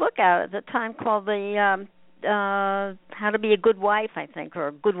was a book out at the time called the How to Be a Good Wife, I think, or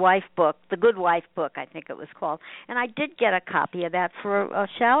a Good Wife book, the Good Wife book, I think it was called. And I did get a copy of that for a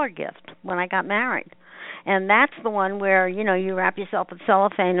shower gift when I got married. And that's the one where, you wrap yourself in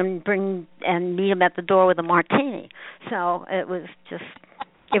cellophane and meet him at the door with a martini. So it was just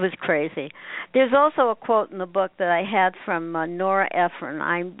It was crazy. There's also a quote in the book that I had from Nora Ephron.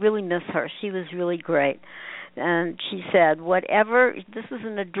 I really miss her. She was really great. And she said, this was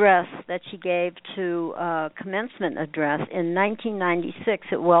an address that she gave to commencement address in 1996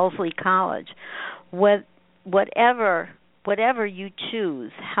 at Wellesley College. Whatever you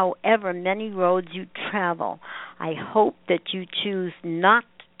choose, however many roads you travel, I hope that you choose not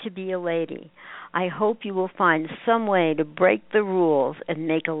to be a lady. I hope you will find some way to break the rules and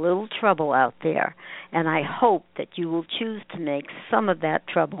make a little trouble out there. And I hope that you will choose to make some of that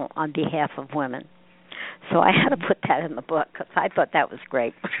trouble on behalf of women. So I had to put that in the book because I thought that was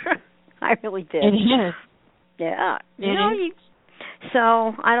great. I really did. It is. Yeah. It is. So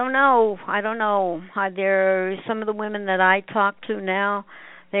I don't know. There some of the women that I talk to now,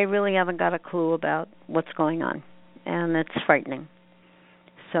 they really haven't got a clue about what's going on, and it's frightening.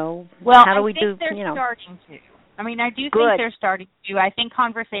 So how do we do? They're starting to. I mean, I do think Good. they're starting to. I think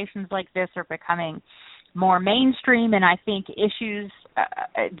conversations like this are becoming more mainstream, and I think issues,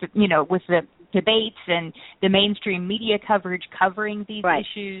 with the debates and the mainstream media coverage covering these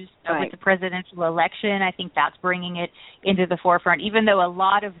issues with the presidential election, I think that's bringing it into the forefront. Even though a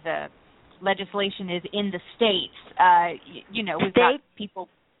lot of the legislation is in the states, we've got people.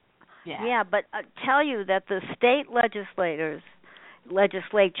 Yeah. Yeah, but I tell you that the state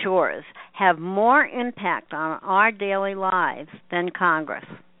legislatures have more impact on our daily lives than Congress.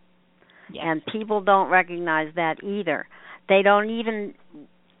 Yes. And people don't recognize that either. They don't even,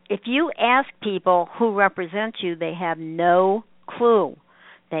 if you ask people who represent you, they have no clue.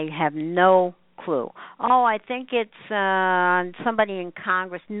 They have no clue. Oh, I think it's somebody in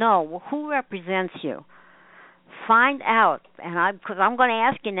Congress. No, well, who represents you? Find out, because I'm going to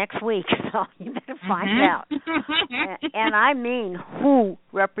ask you next week, so you better find out. And I mean, who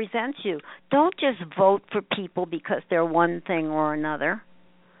represents you? Don't just vote for people because they're one thing or another.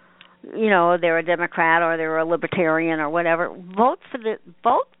 They're a Democrat or they're a Libertarian or whatever. Vote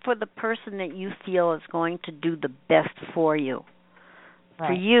for the person that you feel is going to do the best for you.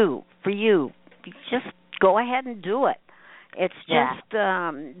 Right. For you. Just go ahead and do it. It's just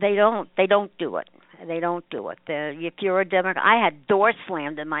they don't do it. They don't do it. If you're a Democrat, I had doors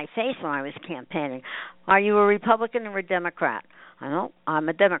slammed in my face when I was campaigning. Are you a Republican or a Democrat? I'm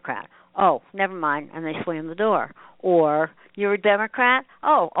a Democrat. Oh, never mind. And they slam the door. Or you're a Democrat?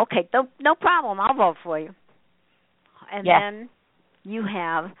 Oh, okay, no problem. I'll vote for you. And then you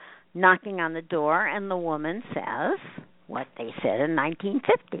have knocking on the door, and the woman says what they said in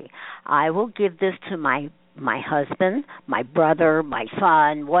 1950. I will give this to my husband, my brother, my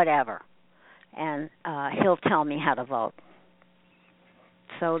son, whatever. And he'll tell me how to vote.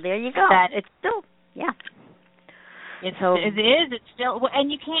 So there you go. It's still, It is. It's still, and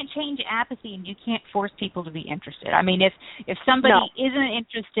you can't change apathy, and you can't force people to be interested. I mean, if somebody isn't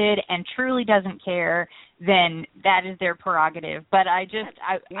interested and truly doesn't care, then that is their prerogative. But I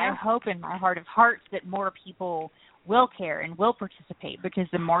hope in my heart of hearts that more people will care and will participate, because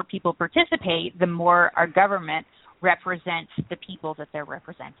the more people participate, the more our government represents the people that they're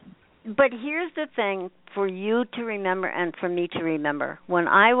representing. But here's the thing for you to remember and for me to remember. When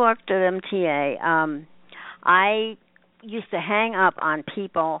I worked at MTA, I used to hang up on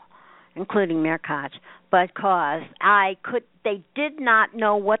people, including Mayor Koch, because they did not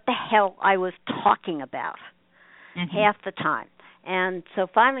know what the hell I was talking about half the time. And so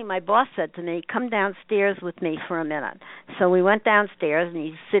finally my boss said to me, come downstairs with me for a minute. So we went downstairs, and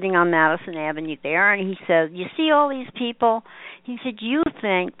he's sitting on Madison Avenue there, and he said, you see all these people? He said, you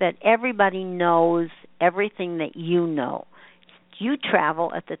think that everybody knows everything that you know. You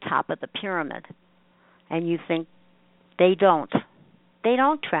travel at the top of the pyramid, and you think they don't. They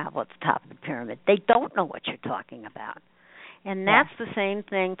don't travel at the top of the pyramid. They don't know what you're talking about. And that's the same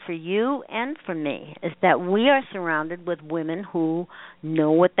thing for you and for me, is that we are surrounded with women who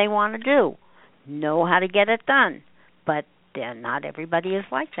know what they want to do, know how to get it done. But not everybody is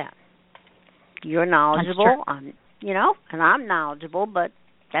like that. You're knowledgeable, and I'm knowledgeable, but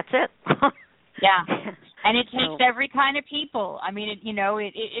that's it. Yeah. And it takes every kind of people. I mean,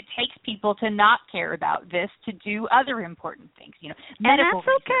 it takes people to not care about this to do other important things. Medical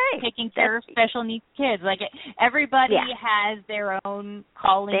research, taking care of special needs kids. Like everybody has their own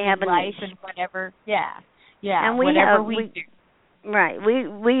calling in life and whatever. Yeah. And we do. Right.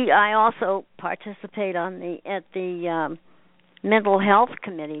 I also participate at the mental health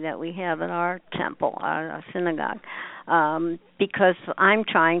committee that we have at our temple, our synagogue, because I'm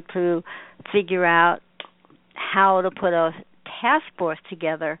trying to figure out how to put a task force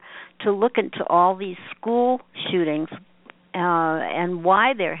together to look into all these school shootings and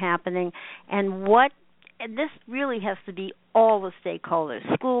why they're happening, and this really has to be all the stakeholders,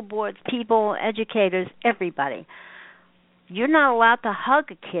 school boards, people, educators, everybody. You're not allowed to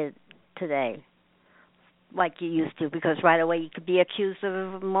hug a kid today like you used to, because right away you could be accused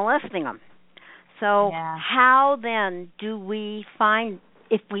of molesting them. So how then do we find,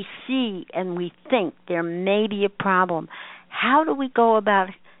 if we see and we think there may be a problem, how do we go about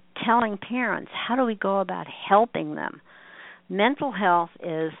telling parents? How do we go about helping them? Mental health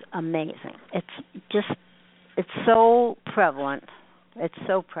is amazing. It's so prevalent. It's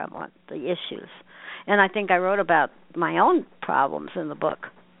so prevalent, the issues. And I think I wrote about my own problems in the book.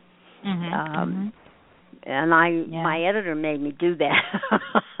 And my editor made me do that.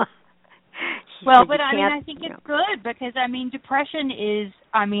 Well, but I think it's good because, depression is,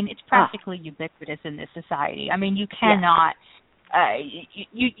 it's practically ubiquitous in this society. You cannot,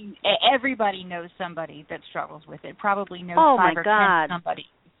 everybody knows somebody that struggles with it, probably knows 5 or 10 somebody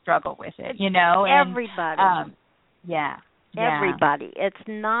who struggle with it, Everybody. Everybody. It's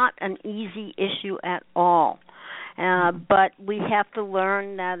not an easy issue at all. But we have to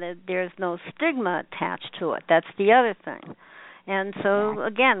learn that there's no stigma attached to it. That's the other thing. And so,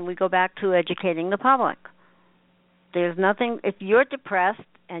 again, we go back to educating the public. There's nothing, if you're depressed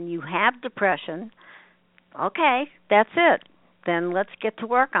and you have depression, okay, that's it. Then let's get to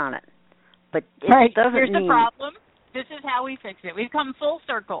work on it. But it doesn't Here's mean... the problem. This is how we fix it. We've come full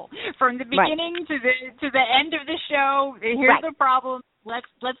circle. From the beginning to the end of the show, here's the problem.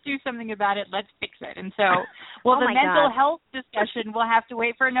 Let's do something about it. Let's fix it. And so, the mental health discussion will have to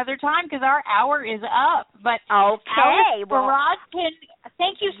wait for another time because our hour is up. But okay, Alice Borodkin,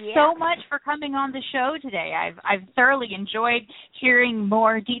 thank you so much for coming on the show today. I've thoroughly enjoyed hearing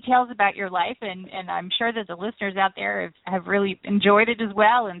more details about your life, and I'm sure that the listeners out there have really enjoyed it as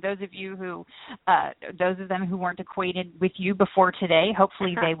well. And those of you those of them who weren't acquainted with you before today,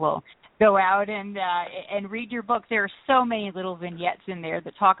 hopefully they will go out and read your book. There are so many little vignettes in there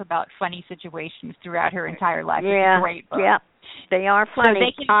that talk about funny situations throughout her entire life. It's a great book. Yeah, they are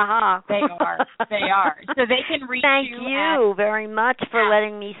funny. So they are. They are. So they can reach Thank you very much for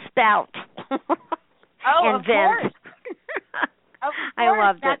letting me spout. Of course. I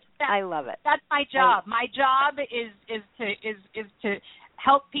loved it. I love it. That's my job. My job is to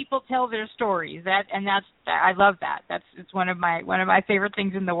help people tell their stories. I love that. It's one of my favorite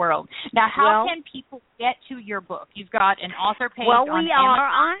things in the world. Now, how can people get to your book? You've got an author page. Well, we are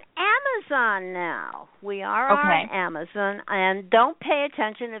on Amazon now. We are on Amazon, and don't pay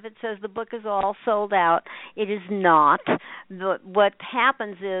attention if it says the book is all sold out. It is not. What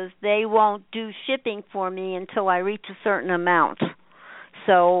happens is they won't do shipping for me until I reach a certain amount.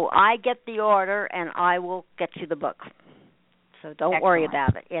 So I get the order, and I will get you the book. So don't worry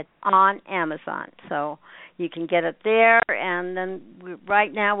about it. It's on Amazon, so you can get it there. And then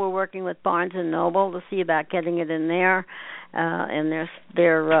right now we're working with Barnes & Noble to see about getting it in there, in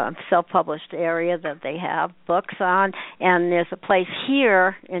their self-published area that they have books on. And there's a place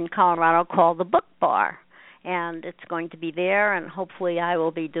here in Colorado called the Book Bar, and it's going to be there. And hopefully I will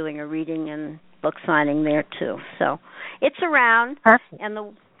be doing a reading and book signing there too. So it's around. Perfect. And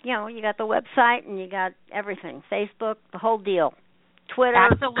you got the website and you got everything, Facebook, the whole deal, Twitter.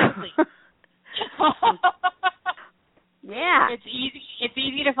 Absolutely. Yeah. It's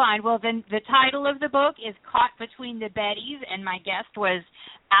easy to find. Well, then the title of the book is Caught Between the Bettys, and my guest was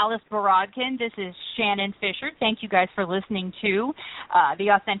Alice Borodkin. This is Shannon Fisher. Thank you guys for listening to The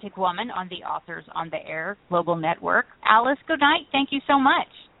Authentic Woman on the Authors on the Air Global Network. Alice, good night. Thank you so much.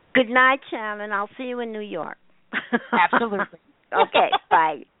 Good night, Shannon. I'll see you in New York. Absolutely. Okay,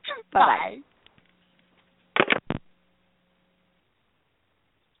 bye. Bye-bye.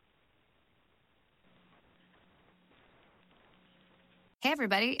 Hey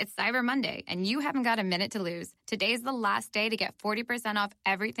everybody, it's Cyber Monday, and you haven't got a minute to lose. Today's the last day to get 40% off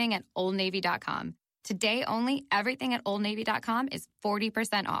everything at OldNavy.com. Today only, everything at OldNavy.com is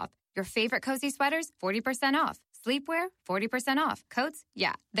 40% off. Your favorite cozy sweaters, 40% off. Sleepwear, 40% off. Coats,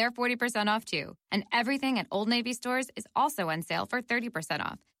 yeah, they're 40% off too. And everything at Old Navy stores is also on sale for 30%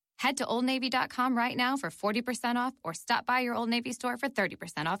 off. Head to OldNavy.com right now for 40% off or stop by your Old Navy store for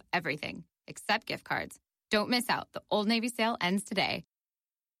 30% off everything, except gift cards. Don't miss out. The Old Navy sale ends today.